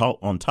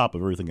 on top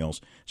of everything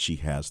else, she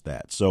has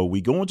that. So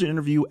we go into the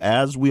interview,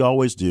 as we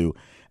always do,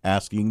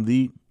 asking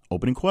the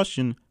opening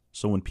question.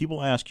 So when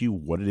people ask you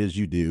what it is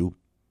you do,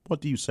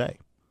 what do you say?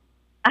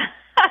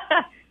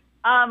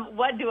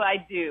 What do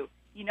I do?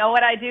 You know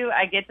what I do?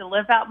 I get to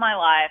live out my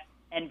life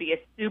and be a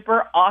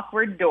super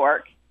awkward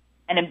dork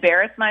and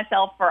embarrass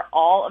myself for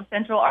all of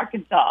Central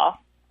Arkansas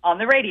on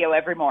the radio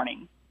every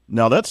morning.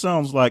 Now, that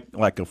sounds like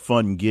a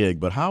fun gig,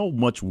 but how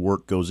much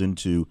work goes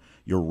into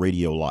your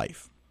radio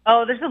life?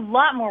 Oh, there's a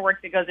lot more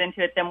work that goes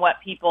into it than what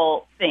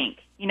people think.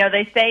 You know,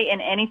 they say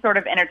in any sort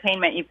of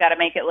entertainment, you've got to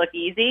make it look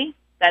easy.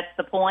 That's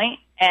the point.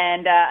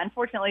 And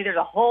unfortunately, there's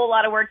a whole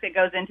lot of work that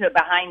goes into it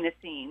behind the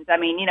scenes. I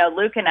mean, you know,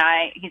 Luke and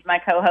I, he's my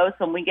co-host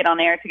when we get on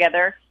air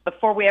together.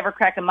 Before we ever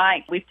crack a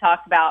mic, we've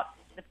talked about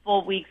the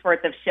full week's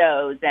worth of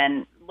shows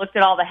and looked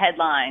at all the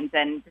headlines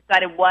and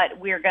decided what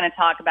we're going to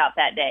talk about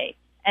that day.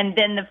 And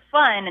then the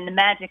fun and the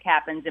magic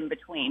happens in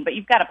between, but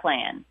you've got a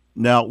plan.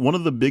 Now, one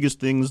of the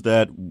biggest things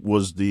that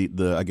was the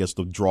I guess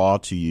the draw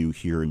to you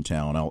here in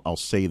town, I'll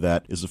say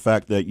that, is the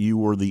fact that you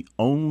were the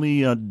only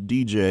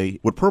DJ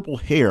with purple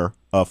hair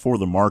for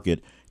the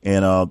market,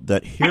 and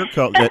that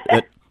haircut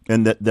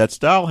that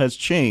style has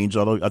changed.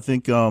 Although I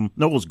think it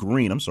was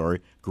green. I'm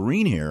sorry,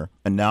 green hair,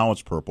 and now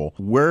it's purple.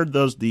 Where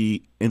does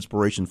the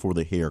inspiration for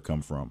the hair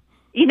come from?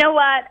 You know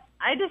what?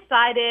 I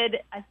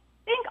decided, I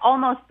think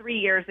almost 3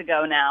 years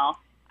ago now.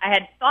 I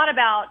had thought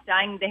about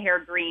dyeing the hair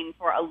green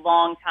for a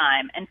long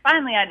time, and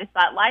finally I just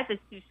thought life is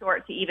too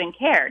short to even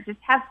care. Just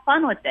have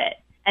fun with it.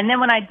 And then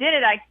when I did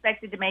it, I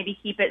expected to maybe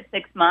keep it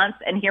 6 months,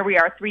 and here we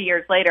are 3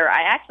 years later.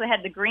 I actually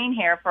had the green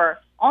hair for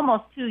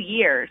almost 2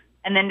 years,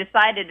 and then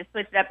decided to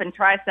switch it up and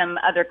try some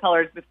other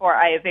colors before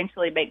I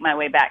eventually make my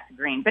way back to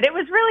green. But it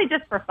was really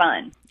just for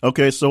fun.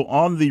 Okay, so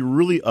on the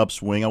really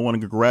upswing, I want to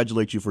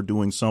congratulate you for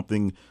doing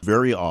something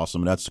very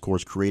awesome. That's, of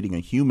course, creating a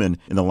human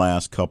in the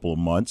last couple of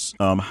months.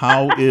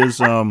 How is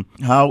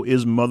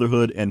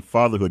motherhood and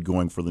fatherhood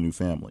going for the new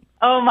family?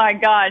 Oh, my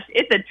gosh.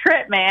 It's a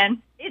trip,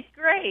 man. It's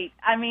great.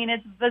 I mean,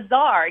 it's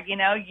bizarre. You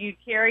know, you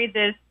carry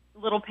this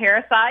little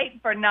parasite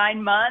for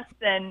 9 months,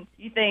 and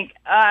you think,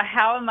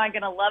 how am I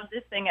going to love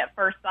this thing at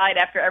first sight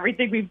after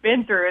everything we've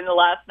been through in the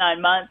last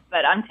 9 months?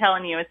 But I'm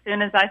telling you, as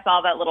soon as I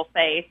saw that little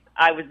face,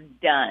 I was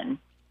done.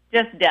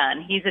 Just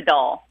done. He's a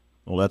doll.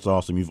 Well, that's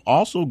awesome. You've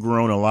also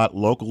grown a lot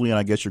locally, and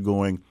I guess you're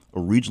going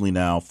regionally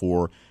now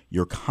for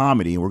your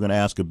comedy. We're going to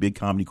ask a big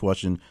comedy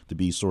question to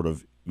be sort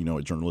of, you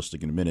know,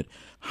 journalistic in a minute.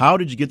 How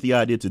did you get the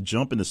idea to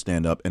jump into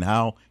stand-up, and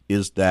how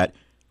is that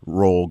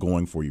role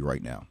going for you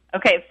right now?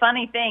 Okay,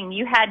 funny thing.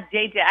 You had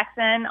Jay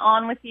Jackson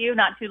on with you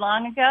not too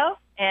long ago,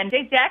 and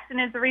Jay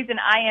Jackson is the reason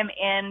I am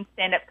in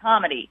stand-up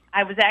comedy.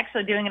 I was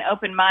actually doing an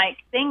open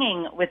mic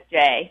singing with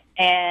Jay,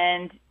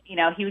 and, you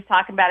know, he was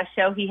talking about a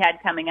show he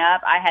had coming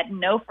up. I had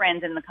no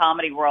friends in the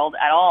comedy world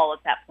at all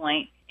at that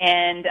point,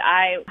 and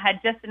I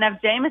had just enough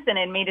Jameson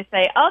in me to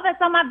say, oh,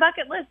 that's on my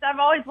bucket list. I've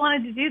always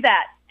wanted to do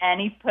that. And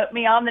he put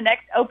me on the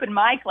next open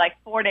mic like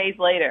 4 days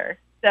later.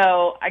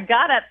 So I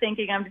got up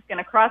thinking I'm just going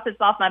to cross this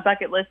off my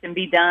bucket list and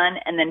be done,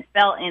 and then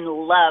fell in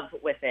love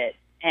with it.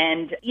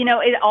 And, you know,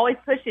 it always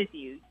pushes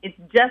you. It's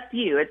just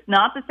you. It's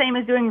not the same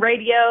as doing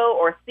radio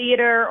or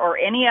theater or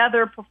any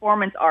other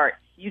performance art.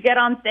 You get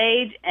on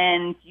stage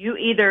and you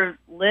either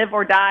live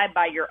or die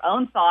by your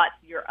own thoughts,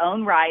 your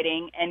own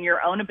writing, and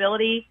your own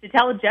ability to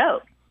tell a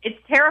joke. It's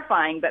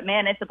terrifying, but,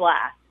 man, it's a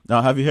blast.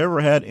 Now, have you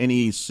ever had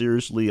any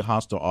seriously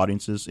hostile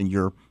audiences in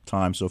your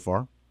time so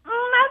far?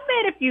 I've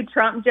made a few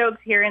Trump jokes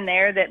here and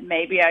there that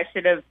maybe I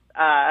should have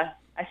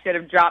I should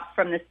have dropped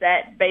from the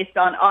set based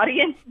on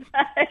audience.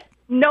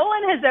 No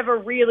one has ever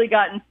really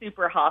gotten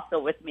super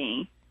hostile with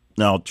me.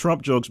 Now,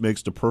 Trump jokes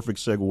makes the perfect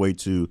segue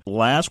to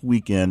last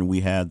weekend.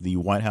 We had the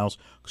White House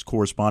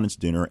Correspondents'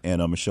 Dinner,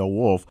 and Michelle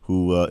Wolf,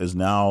 who is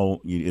now,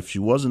 if she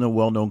wasn't a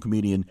well-known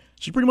comedian,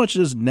 she pretty much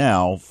is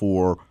now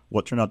for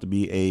what turned out to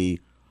be a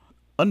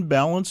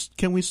unbalanced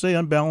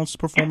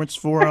performance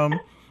for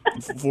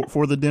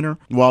for the dinner.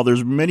 While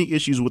there's many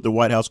issues with the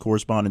White House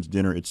Correspondents'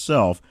 Dinner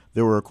itself,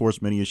 there were, of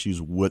course, many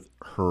issues with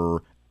her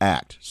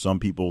act. Some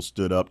people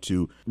stood up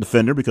to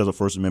defend her because of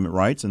First Amendment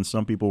rights, and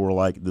some people were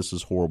like, this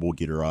is horrible,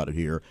 get her out of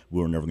here,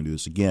 we're never going to do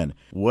this again.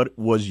 What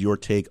was your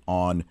take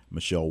on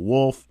Michelle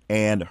Wolf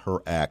and her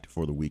act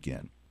for the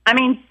weekend? I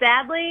mean,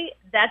 sadly,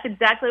 that's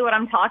exactly what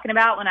I'm talking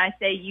about when I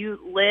say you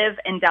live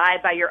and die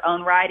by your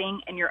own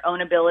writing and your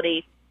own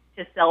ability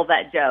to sell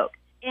that joke.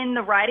 In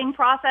the writing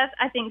process,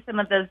 I think some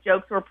of those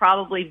jokes were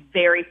probably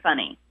very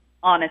funny,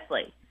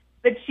 honestly.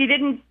 But she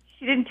didn't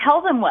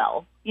tell them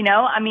well. You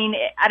know, I mean,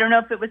 I don't know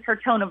if it was her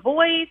tone of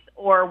voice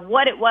or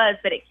what it was,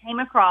 but it came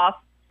across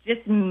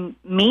just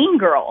mean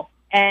girl.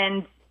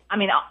 And, I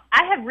mean,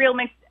 I have real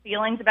mixed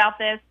feelings about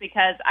this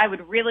because I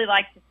would really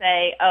like to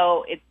say,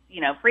 oh, it's,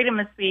 freedom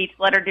of speech,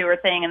 let her do her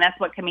thing, and that's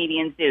what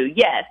comedians do.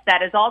 Yes,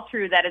 that is all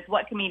true. That is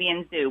what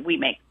comedians do. We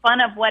make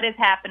fun of what is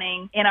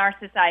happening in our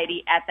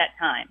society at that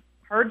time.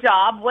 Her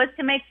job was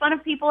to make fun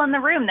of people in the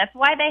room. That's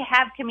why they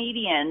have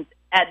comedians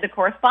at the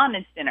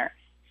Correspondents' Dinner.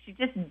 She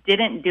just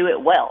didn't do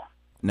it well.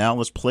 Now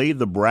let's play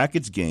the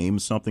brackets game,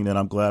 something that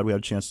I'm glad we had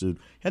a chance to,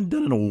 hadn't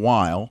done in a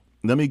while.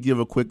 Let me give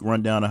a quick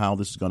rundown of how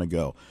this is going to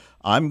go.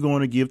 I'm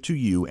going to give to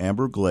you,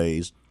 Amber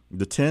Glaze,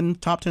 the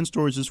top 10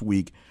 stories this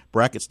week,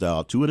 bracket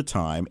style, 2 at a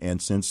time.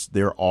 And since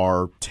there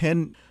are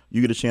 10,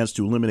 you get a chance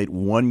to eliminate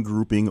one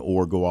grouping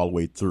or go all the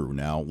way through.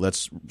 Now,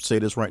 let's say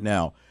this right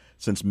now.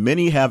 Since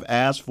many have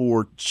asked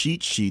for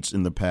cheat sheets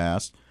in the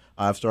past,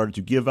 I've started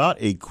to give out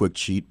a quick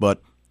cheat,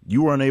 but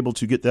you were unable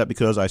to get that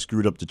because I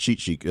screwed up the cheat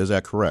sheet. Is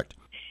that correct?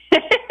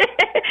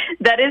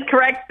 That is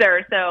correct,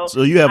 sir.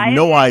 So you have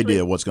no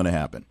idea what's going to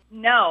happen.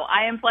 No,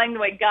 I am playing the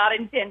way God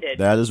intended.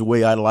 That is the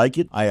way I like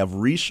it. I have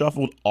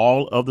reshuffled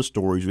all of the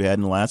stories we had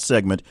in the last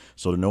segment,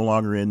 so they're no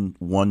longer in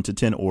 1 to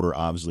 10 order,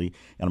 obviously,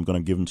 and I'm going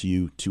to give them to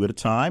you 2 at a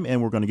time,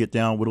 and we're going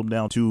to whittle them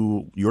down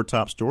to your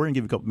top story and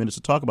give you a couple minutes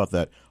to talk about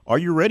that. Are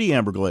you ready,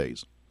 Amber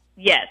Glaze?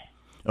 Yes.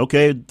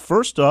 Okay,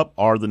 first up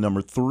are the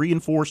number 3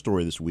 and 4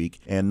 story this week,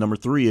 and number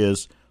 3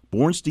 is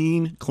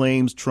Bornstein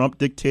claims Trump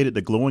dictated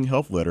the glowing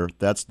health letter.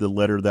 That's the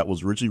letter that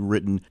was originally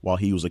written while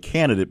he was a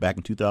candidate back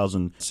in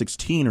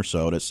 2016 or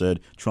so that said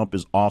Trump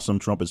is awesome,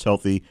 Trump is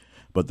healthy,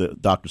 but the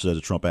doctor says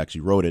that Trump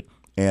actually wrote it.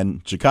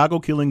 And Chicago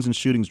killings and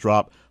shootings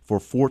drop for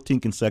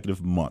 14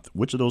 consecutive months.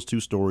 Which of those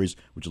 2 stories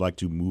would you like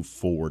to move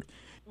forward?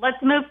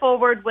 Let's move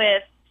forward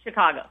with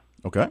Chicago.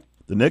 Okay.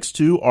 The next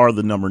 2 are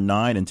the number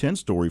 9 and 10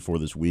 story for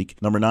this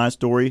week. Number 9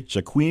 story,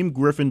 Shaquem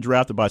Griffin,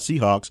 drafted by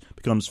Seahawks,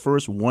 becomes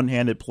first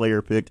one-handed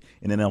player picked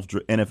in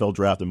NFL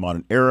draft in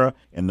modern era.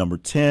 And number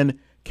 10,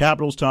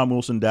 Capitals Tom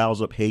Wilson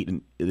dials up hate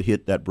and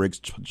hit that breaks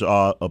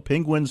jaw of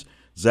Penguins,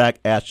 Zach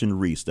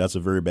Ashton-Reese. That's a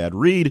very bad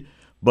read,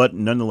 but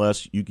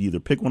nonetheless, you can either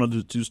pick one of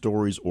the 2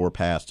 stories or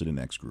pass to the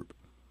next group.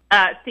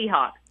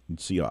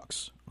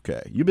 Seahawks.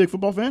 Okay. You a big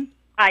football fan?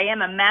 I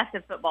am a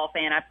massive football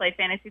fan. I play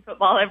fantasy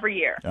football every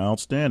year.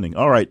 Outstanding.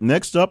 All right,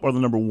 next up are the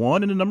number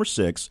 1 and the number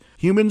 6.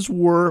 Humans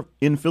were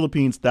in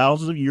Philippines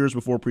thousands of years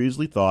before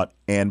previously thought,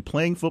 and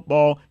playing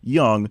football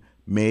young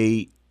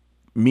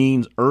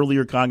means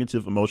earlier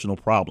cognitive emotional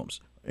problems.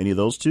 Any of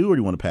those 2, or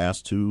do you want to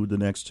pass to the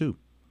next 2?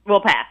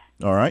 We'll pass.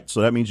 All right, so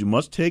that means you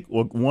must take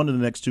one of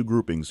the next 2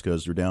 groupings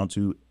because you're down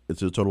to,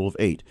 it's a total of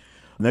 8.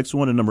 Next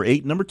one, number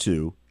 8, number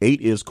 2. 8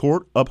 is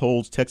court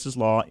upholds Texas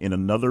law in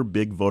another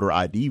big voter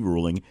ID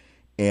ruling.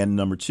 And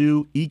number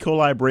 2, E.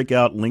 coli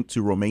breakout linked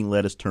to romaine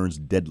lettuce turns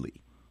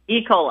deadly.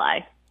 E.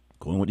 coli.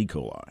 Going with E.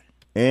 coli.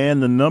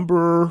 And the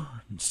number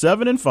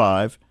 7 and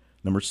 5.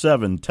 Number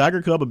 7,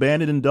 tiger cub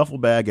abandoned in duffel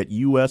bag at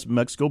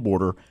U.S.-Mexico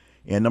border.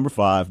 And number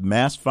 5,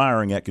 mass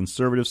firing at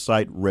conservative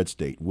site Red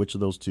State. Which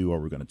of those 2 are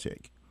we going to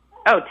take?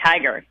 Oh,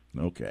 tiger.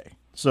 Okay.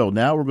 So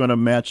now we're going to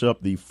match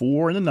up the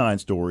 4 and the 9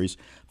 stories.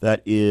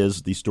 That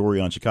is the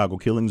story on Chicago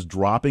killings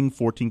dropping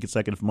 14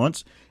 consecutive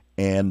months.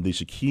 And the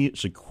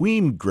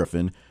Shaquem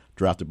Griffin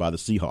drafted by the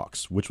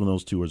Seahawks. Which one of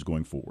those 2 is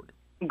going forward?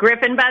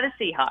 Griffin by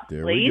the Seahawks,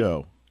 there please. We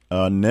go.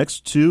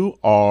 Next 2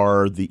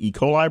 are the E.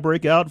 coli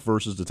breakout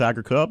versus the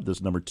Tiger Cub.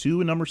 That's number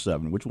 2 and number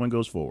 7. Which one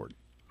goes forward?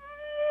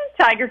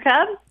 Tiger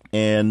Cub.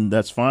 And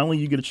that's finally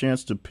you get a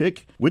chance to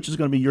pick which is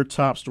going to be your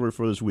top story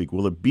for this week.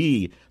 Will it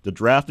be the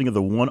drafting of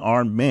the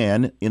one-armed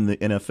man in the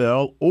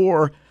NFL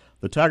or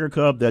the Tiger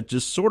Cub that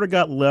just sort of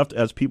got left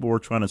as people were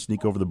trying to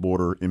sneak over the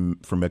border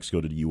from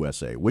Mexico to the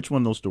USA? Which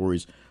one of those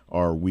stories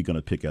are we going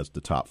to pick as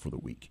the top for the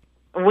week?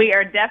 We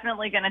are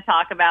definitely going to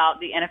talk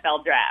about the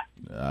NFL draft.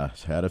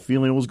 I had a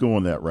feeling it was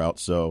going that route.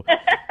 So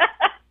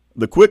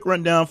the quick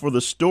rundown for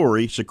the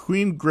story,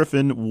 Shaquem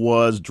Griffin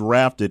was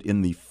drafted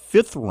in the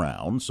 5th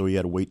round, so he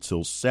had to wait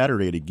till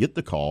Saturday to get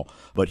the call,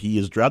 but he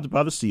is drafted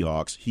by the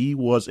Seahawks. He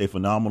was a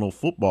phenomenal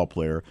football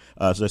player.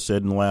 As I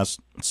said in the last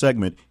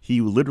segment,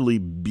 he literally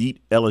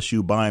beat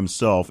LSU by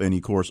himself, and he,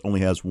 of course, only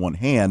has one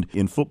hand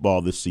in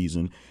football this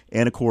season.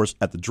 And, of course,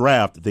 at the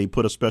draft, they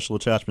put a special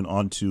attachment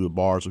onto a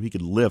bar so he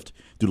could do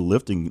the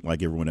lifting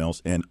like everyone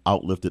else, and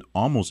outlifted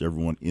almost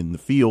everyone in the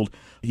field.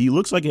 He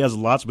looks like he has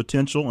lots of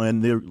potential,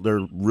 and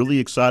they're really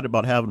excited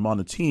about having him on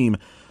the team.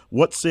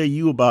 What say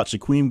you about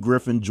Shaquem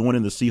Griffin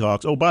joining the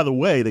Seahawks? Oh, by the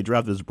way, they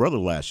drafted his brother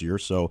last year,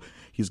 so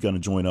he's going to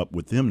join up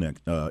with them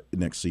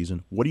next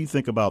season. What do you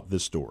think about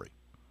this story?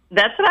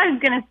 That's what I was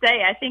going to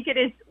say. I think it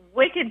is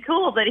wicked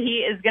cool that he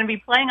is going to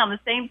be playing on the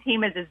same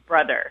team as his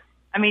brother.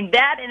 I mean,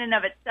 that in and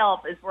of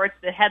itself is worth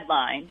the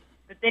headline.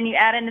 But then you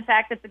add in the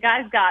fact that the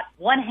guy's got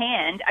one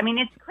hand. I mean,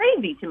 it's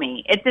crazy to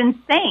me. It's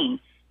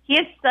insane. He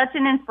is such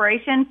an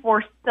inspiration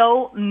for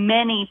so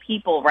many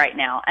people right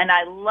now, and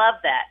I love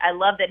that. I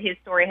love that his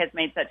story has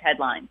made such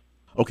headlines.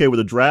 Okay, with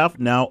the draft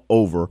now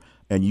over,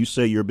 and you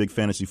say you're a big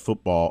fantasy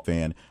football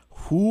fan,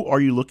 who are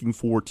you looking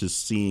forward to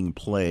seeing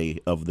play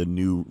of the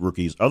new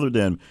rookies, other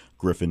than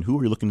Griffin? Who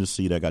are you looking to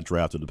see that got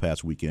drafted the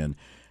past weekend?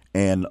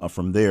 And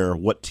from there,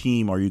 what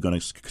team are you going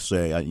to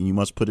say? You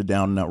must put it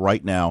down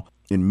right now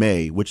in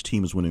May. Which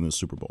team is winning the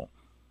Super Bowl?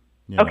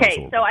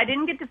 Okay, so I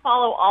didn't get to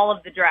follow all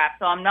of the draft,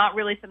 so I'm not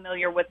really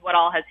familiar with what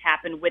all has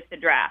happened with the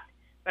draft.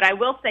 But I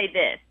will say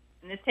this,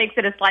 and this takes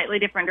it a slightly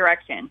different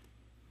direction.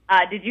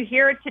 Did you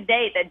hear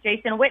today that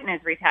Jason Witten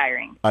is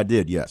retiring? I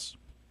did, yes.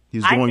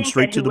 He's going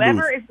straight to the booth.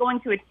 Whoever is going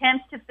to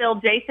attempt to fill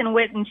Jason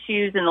Witten's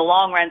shoes in the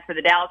long run for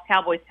the Dallas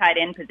Cowboys tight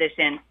end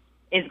position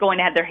is going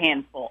to have their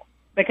hands full,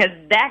 because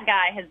that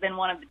guy has been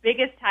one of the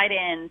biggest tight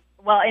ends,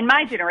 well, in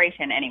my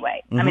generation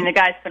anyway. Mm-hmm. I mean, the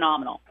guy's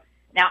phenomenal.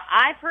 Now,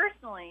 I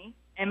personally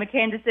am a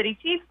Kansas City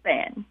Chiefs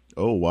fan.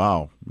 Oh,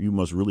 wow. You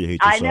must really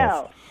hate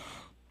yourself.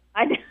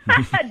 I know.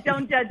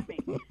 Don't judge me.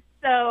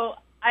 So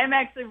I'm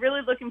actually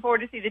really looking forward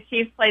to see the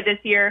Chiefs play this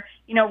year.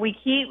 You know, we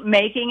keep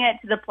making it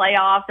to the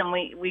playoffs, and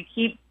we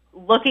keep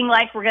looking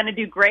like we're going to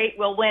do great.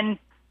 We'll win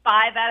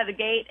 5 out of the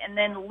gate and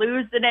then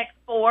lose the next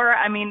 4.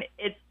 I mean,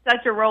 it's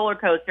such a roller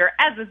coaster,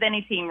 as with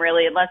any team,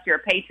 really, unless you're a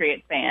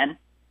Patriots fan.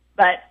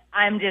 But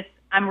I'm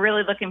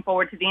really looking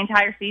forward to the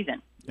entire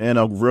season. And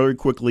very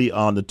quickly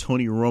on the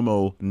Tony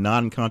Romo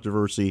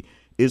non-controversy,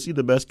 is he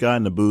the best guy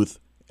in the booth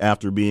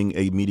after being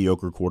a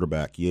mediocre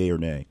quarterback, yay or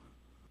nay?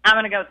 I'm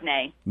going to go with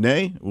nay.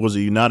 Nay? Was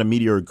he not a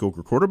mediocre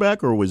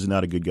quarterback, or was he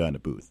not a good guy in the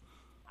booth?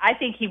 I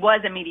think he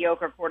was a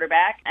mediocre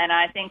quarterback, and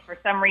I think for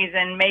some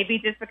reason, maybe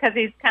just because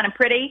he's kind of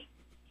pretty,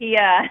 he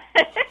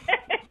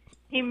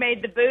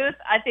made the booth.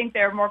 I think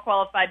there are more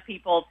qualified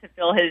people to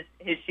fill his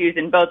shoes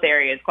in both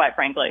areas, quite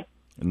frankly.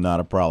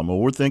 Not a problem. Well,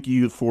 we're thanking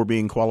you for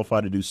being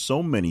qualified to do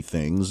so many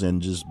things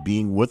and just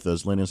being with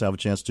us, letting us have a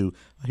chance to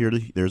hear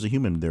there's a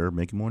human there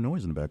making more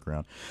noise in the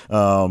background.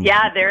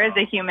 Yeah, there is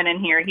a human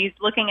in here. He's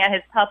looking at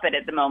his puppet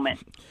at the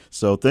moment.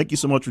 So thank you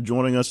so much for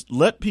joining us.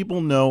 Let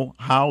people know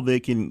how they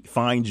can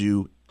find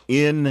you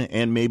in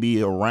and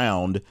maybe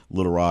around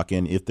Little Rock,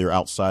 and if they're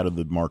outside of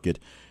the market,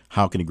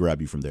 how can he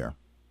grab you from there?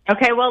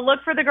 Okay, well,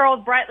 look for the girl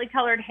with brightly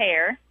colored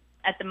hair.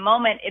 At the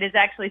moment, it is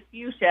actually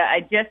fuchsia. I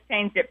just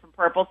changed it for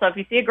purple. So if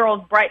you see a girl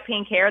with bright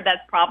pink hair,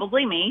 that's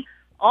probably me.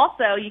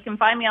 Also, you can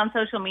find me on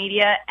social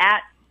media at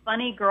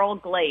Funny Girl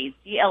Glaze,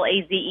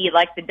 Glaze,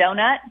 like the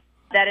donut.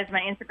 That is my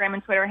Instagram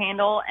and Twitter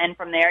handle. And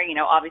from there,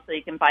 obviously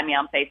you can find me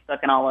on Facebook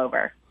and all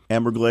over.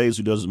 Amber Glaze,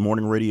 who does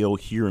morning radio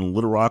here in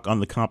Little Rock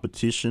on the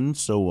competition.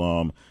 So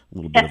a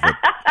little bit of a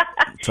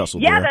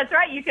tussle there. Yeah, that's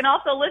right. You can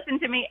also listen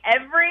to me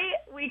every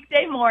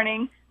weekday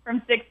morning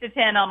from 6 to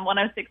 10 on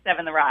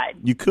 106.7 The Ride.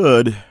 You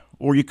could.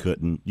 Or you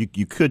couldn't.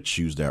 You could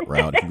choose that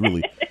route if you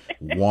really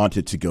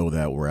wanted to go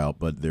that route,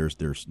 but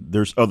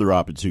there's other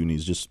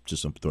opportunities. Just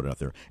throw it out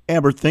there.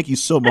 Amber, thank you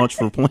so much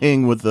for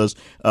playing with us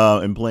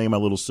and playing my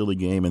little silly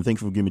game, and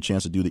thank you for giving me a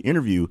chance to do the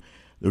interview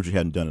that you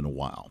hadn't done in a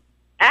while.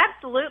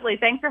 Absolutely.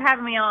 Thanks for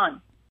having me on.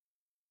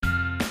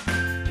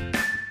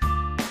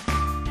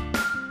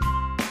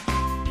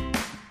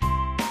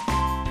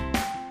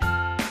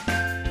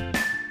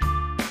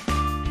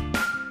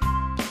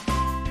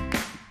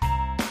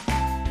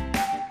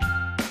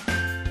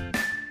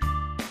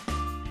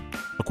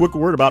 A quick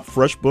word about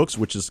FreshBooks,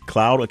 which is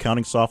cloud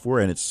accounting software,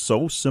 and it's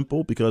so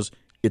simple because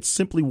it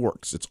simply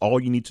works. It's all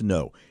you need to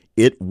know.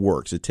 It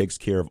works. It takes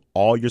care of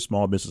all your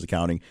small business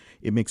accounting.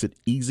 It makes it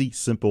easy,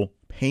 simple,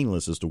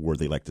 painless is the word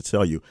they like to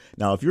tell you.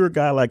 Now, if you're a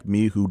guy like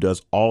me who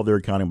does all their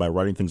accounting by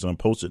writing things on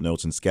Post-it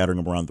notes and scattering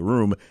them around the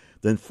room,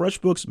 then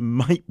FreshBooks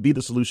might be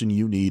the solution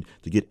you need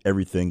to get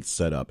everything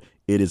set up.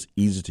 It is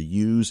easy to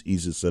use,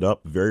 easy to set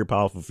up, very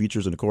powerful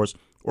features, and of course,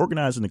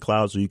 organized in the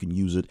cloud so you can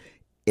use it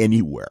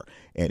anywhere.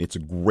 And it's a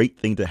great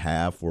thing to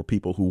have for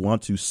people who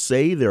want to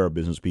say they're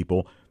business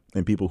people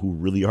and people who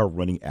really are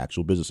running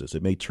actual businesses.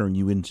 It may turn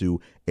you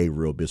into a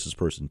real business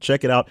person.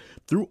 Check it out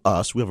through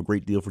us. We have a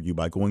great deal for you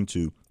by going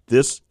to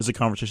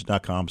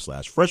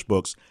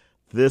thisisaconversation.com/FreshBooks.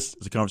 This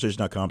is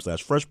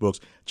theconversation.com/FreshBooks.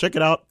 Check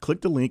it out.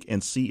 Click the link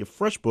and see if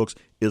FreshBooks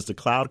is the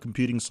cloud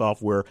computing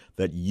software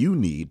that you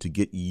need to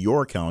get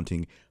your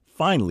accounting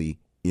finally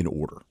in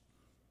order.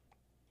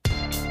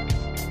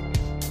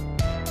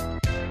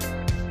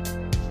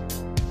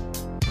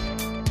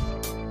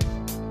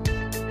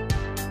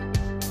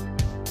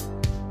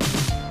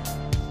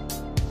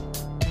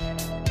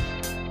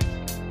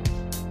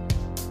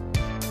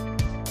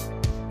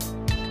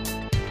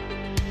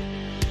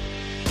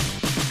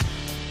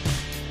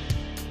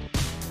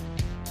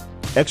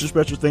 Extra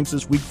special thanks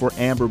this week for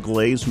Amber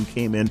Glaze, who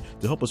came in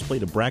to help us play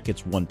the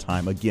brackets one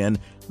time again,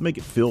 to make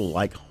it feel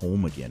like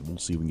home again. We'll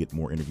see if we can get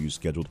more interviews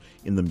scheduled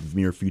in the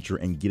near future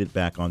and get it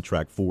back on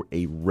track for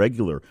a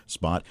regular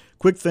spot.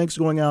 Quick thanks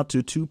going out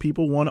to two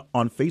people, one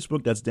on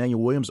Facebook, that's Daniel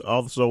Williams,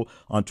 also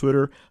on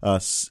Twitter,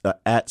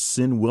 at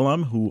Sin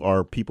Willem, who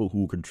are people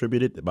who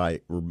contributed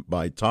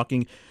by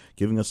talking,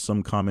 giving us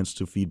some comments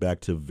to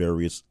feedback to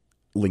various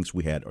links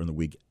we had on the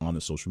week on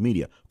the social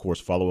media. Of course,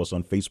 follow us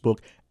on Facebook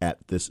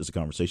at This Is a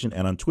Conversation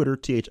and on Twitter,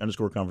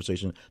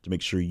 @TH_conversation, to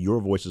make sure your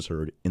voice is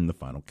heard in the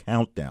final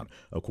countdown.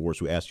 Of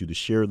course, we ask you to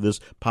share this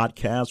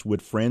podcast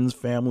with friends,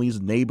 families,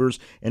 neighbors,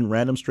 and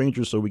random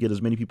strangers so we get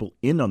as many people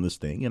in on this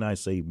thing. And I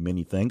say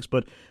many thanks,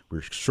 but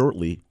we're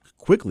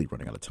quickly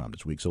running out of time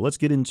this week. So let's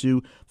get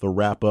into the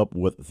wrap up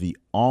with the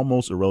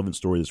almost irrelevant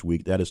story this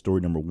week. That is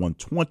story number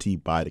 120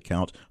 by the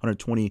count.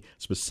 120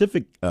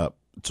 specific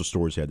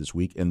stories had this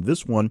week. And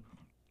this one,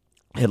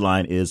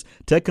 headline is,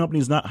 tech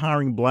companies not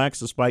hiring blacks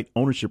despite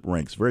ownership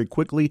ranks. Very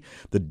quickly,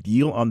 the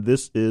deal on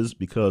this is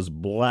because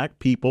black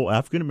people,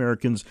 African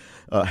Americans,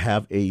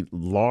 have a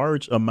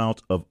large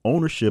amount of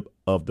ownership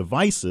of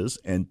devices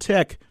and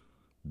tech.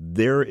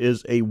 There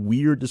is a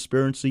weird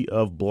disparity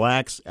of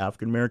blacks,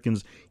 African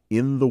Americans,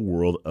 in the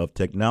world of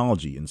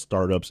technology and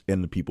startups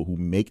and the people who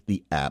make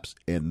the apps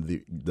and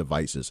the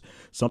devices.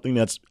 Something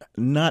that's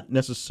not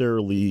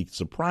necessarily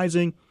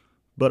surprising,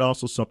 but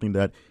also something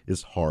that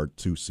is hard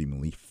to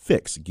seemingly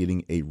fix.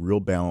 Getting a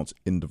real balance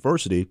in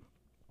diversity.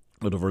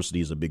 Well,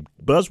 diversity is a big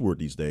buzzword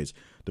these days.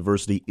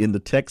 Diversity in the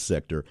tech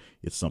sector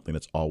is something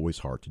that's always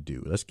hard to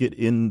do. Let's get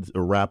in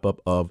a wrap up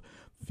of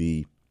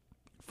the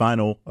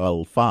final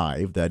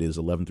 5, that is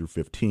 11 through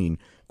 15,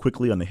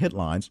 quickly on the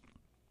headlines.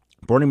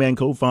 Burning Man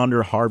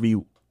co-founder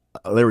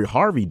Larry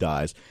Harvey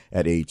dies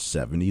at age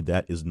 70.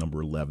 That is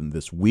number 11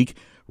 this week.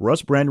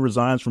 Russ Brandon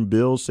resigns from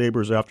Bills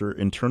Sabres after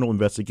internal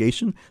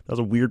investigation. That was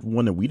a weird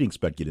one that we didn't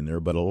expect to get in there,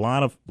 but a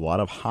lot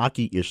of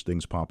hockey-ish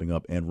things popping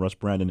up. And Russ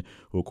Brandon,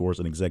 who of course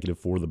an executive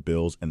for the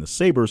Bills and the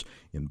Sabres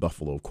in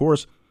Buffalo, of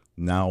course,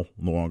 now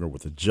no longer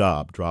with a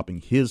job,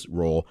 dropping his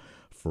role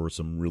for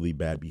some really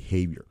bad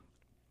behavior.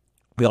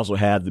 We also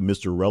had the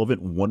Mr.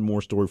 Irrelevant, one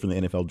more story from the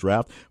NFL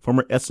draft.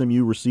 Former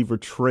SMU receiver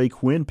Trey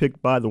Quinn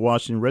picked by the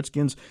Washington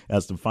Redskins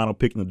as the final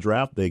pick in the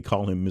draft. They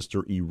call him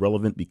Mr.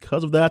 Irrelevant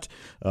because of that.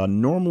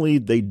 Normally,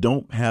 they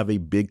don't have a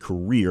big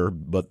career,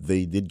 but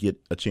they did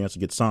get a chance to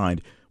get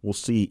signed. We'll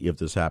see if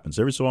this happens.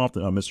 Every so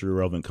often, Mr.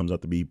 Irrelevant comes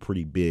out to be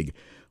pretty big.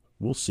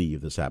 We'll see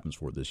if this happens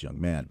for this young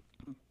man.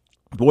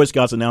 Boy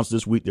Scouts announced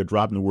this week they're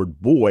dropping the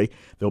word boy.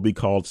 They'll be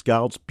called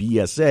Scouts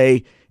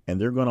BSA. And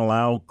they're going to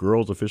allow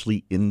girls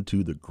officially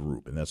into the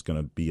group. And that's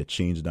going to be a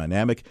change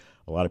dynamic.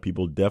 A lot of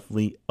people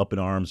definitely up in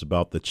arms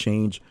about the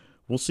change.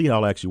 We'll see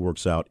how it actually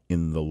works out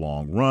in the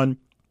long run.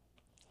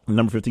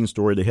 Number 15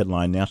 story, the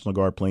headline, National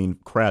Guard plane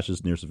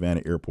crashes near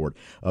Savannah Airport.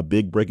 A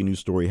big breaking news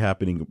story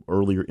happening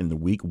earlier in the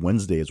week.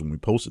 Wednesday is when we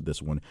posted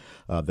this one.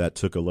 That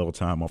took a little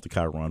time off the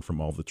Chiron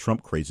from all the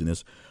Trump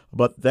craziness.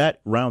 But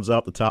that rounds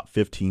out the top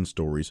 15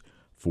 stories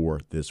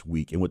for this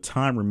week. And with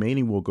time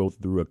remaining, we'll go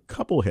through a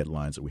couple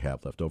headlines that we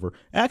have left over.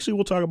 Actually,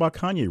 we'll talk about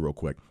Kanye real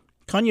quick.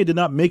 Kanye did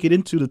not make it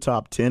into the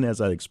top 10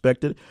 as I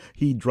expected.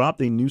 He dropped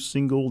a new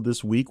single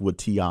this week with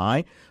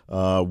T.I.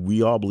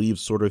 We all believe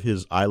sort of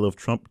his I Love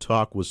Trump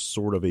talk was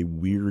sort of a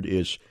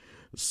weird-ish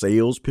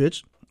sales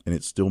pitch, and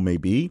it still may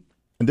be.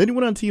 And then he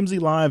went on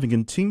TMZ Live and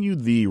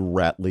continued the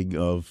rattling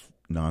of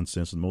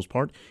nonsense for the most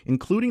part,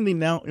 including the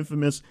now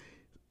infamous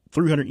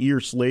 300-year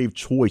slave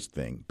choice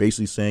thing,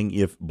 basically saying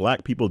if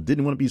black people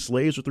didn't want to be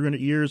slaves for 300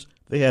 years,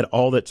 they had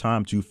all that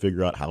time to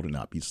figure out how to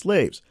not be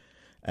slaves.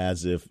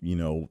 As if,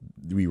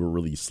 we were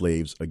really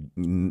slaves.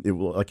 It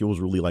was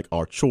really like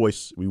our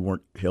choice. We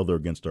weren't held there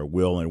against our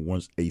will, and it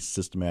was a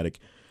systematic.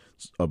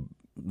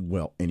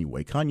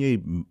 Anyway,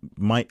 Kanye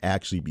might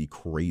actually be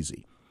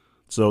crazy.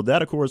 So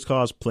that, of course,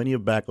 caused plenty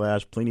of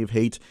backlash, plenty of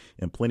hate,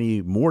 and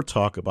plenty more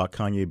talk about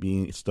Kanye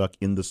being stuck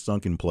in the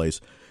sunken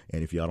place.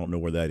 And if y'all don't know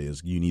where that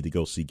is, you need to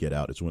go see Get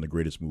Out. It's one of the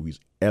greatest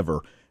movies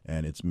ever,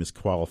 and it's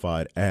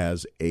misqualified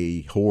as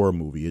a horror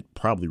movie. It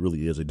probably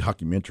really is a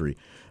documentary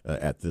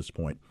at this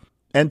point.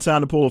 And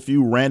time to pull a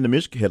few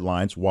random-ish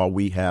headlines while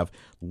we have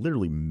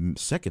literally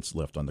seconds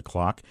left on the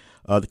clock.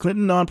 The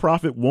Clinton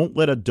nonprofit won't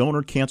let a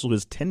donor cancel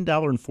his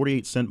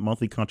 $10.48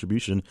 monthly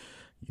contribution.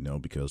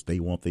 because they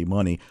want their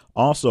money.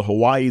 Also,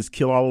 Hawaii's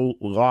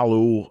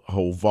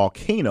Kilauea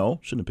volcano,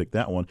 shouldn't have picked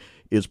that one,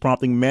 is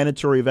prompting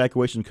mandatory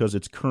evacuation because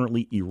it's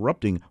currently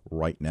erupting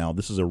right now.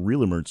 This is a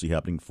real emergency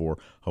happening for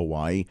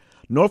Hawaii.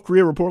 North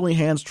Korea reportedly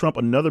hands Trump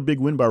another big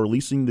win by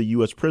releasing the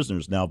U.S.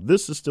 prisoners. Now,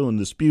 this is still in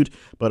dispute,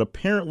 but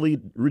apparently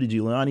Rudy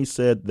Giuliani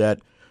said that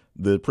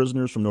the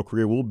prisoners from North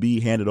Korea will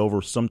be handed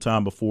over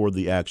sometime before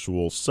the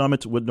actual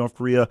summit with North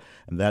Korea,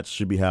 and that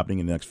should be happening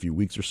in the next few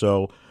weeks or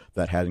so.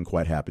 That hasn't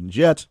quite happened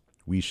yet.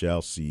 We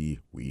shall see.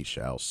 We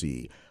shall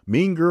see.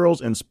 Mean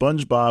Girls and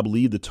SpongeBob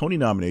lead the Tony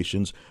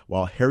nominations,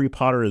 while Harry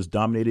Potter is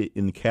dominated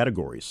in the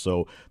categories.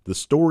 So the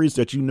stories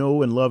that you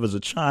know and love as a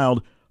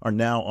child are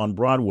now on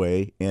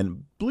Broadway.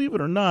 And believe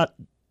it or not,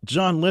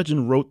 John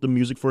Legend wrote the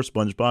music for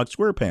SpongeBob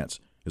SquarePants.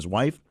 His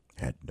wife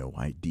had no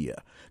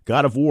idea.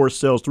 God of War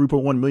sells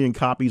 3.1 million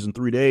copies in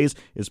 3 days.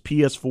 It's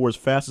PS4's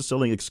fastest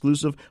selling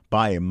exclusive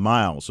by a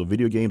mile. So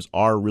video games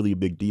are really a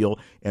big deal.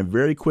 And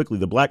very quickly,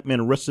 the black men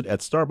arrested at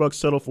Starbucks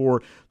settled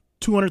for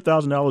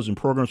 $200,000 in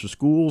programs for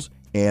schools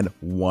and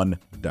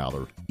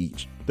 $1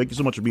 each. Thank you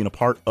so much for being a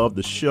part of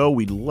the show.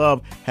 We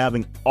love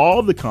having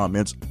all the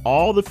comments,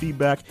 all the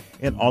feedback,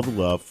 and all the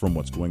love from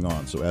what's going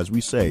on. So as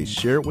we say,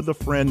 share it with a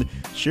friend,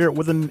 share it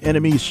with an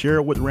enemy, share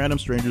it with random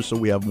strangers so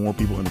we have more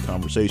people in the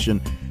conversation.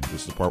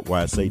 This is the part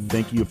why I say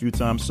thank you a few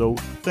times. So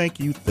thank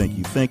you, thank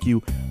you, thank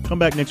you. Come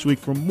back next week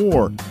for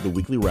more The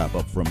Weekly Wrap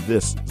Up from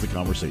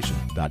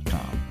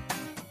thisistheconversation.com.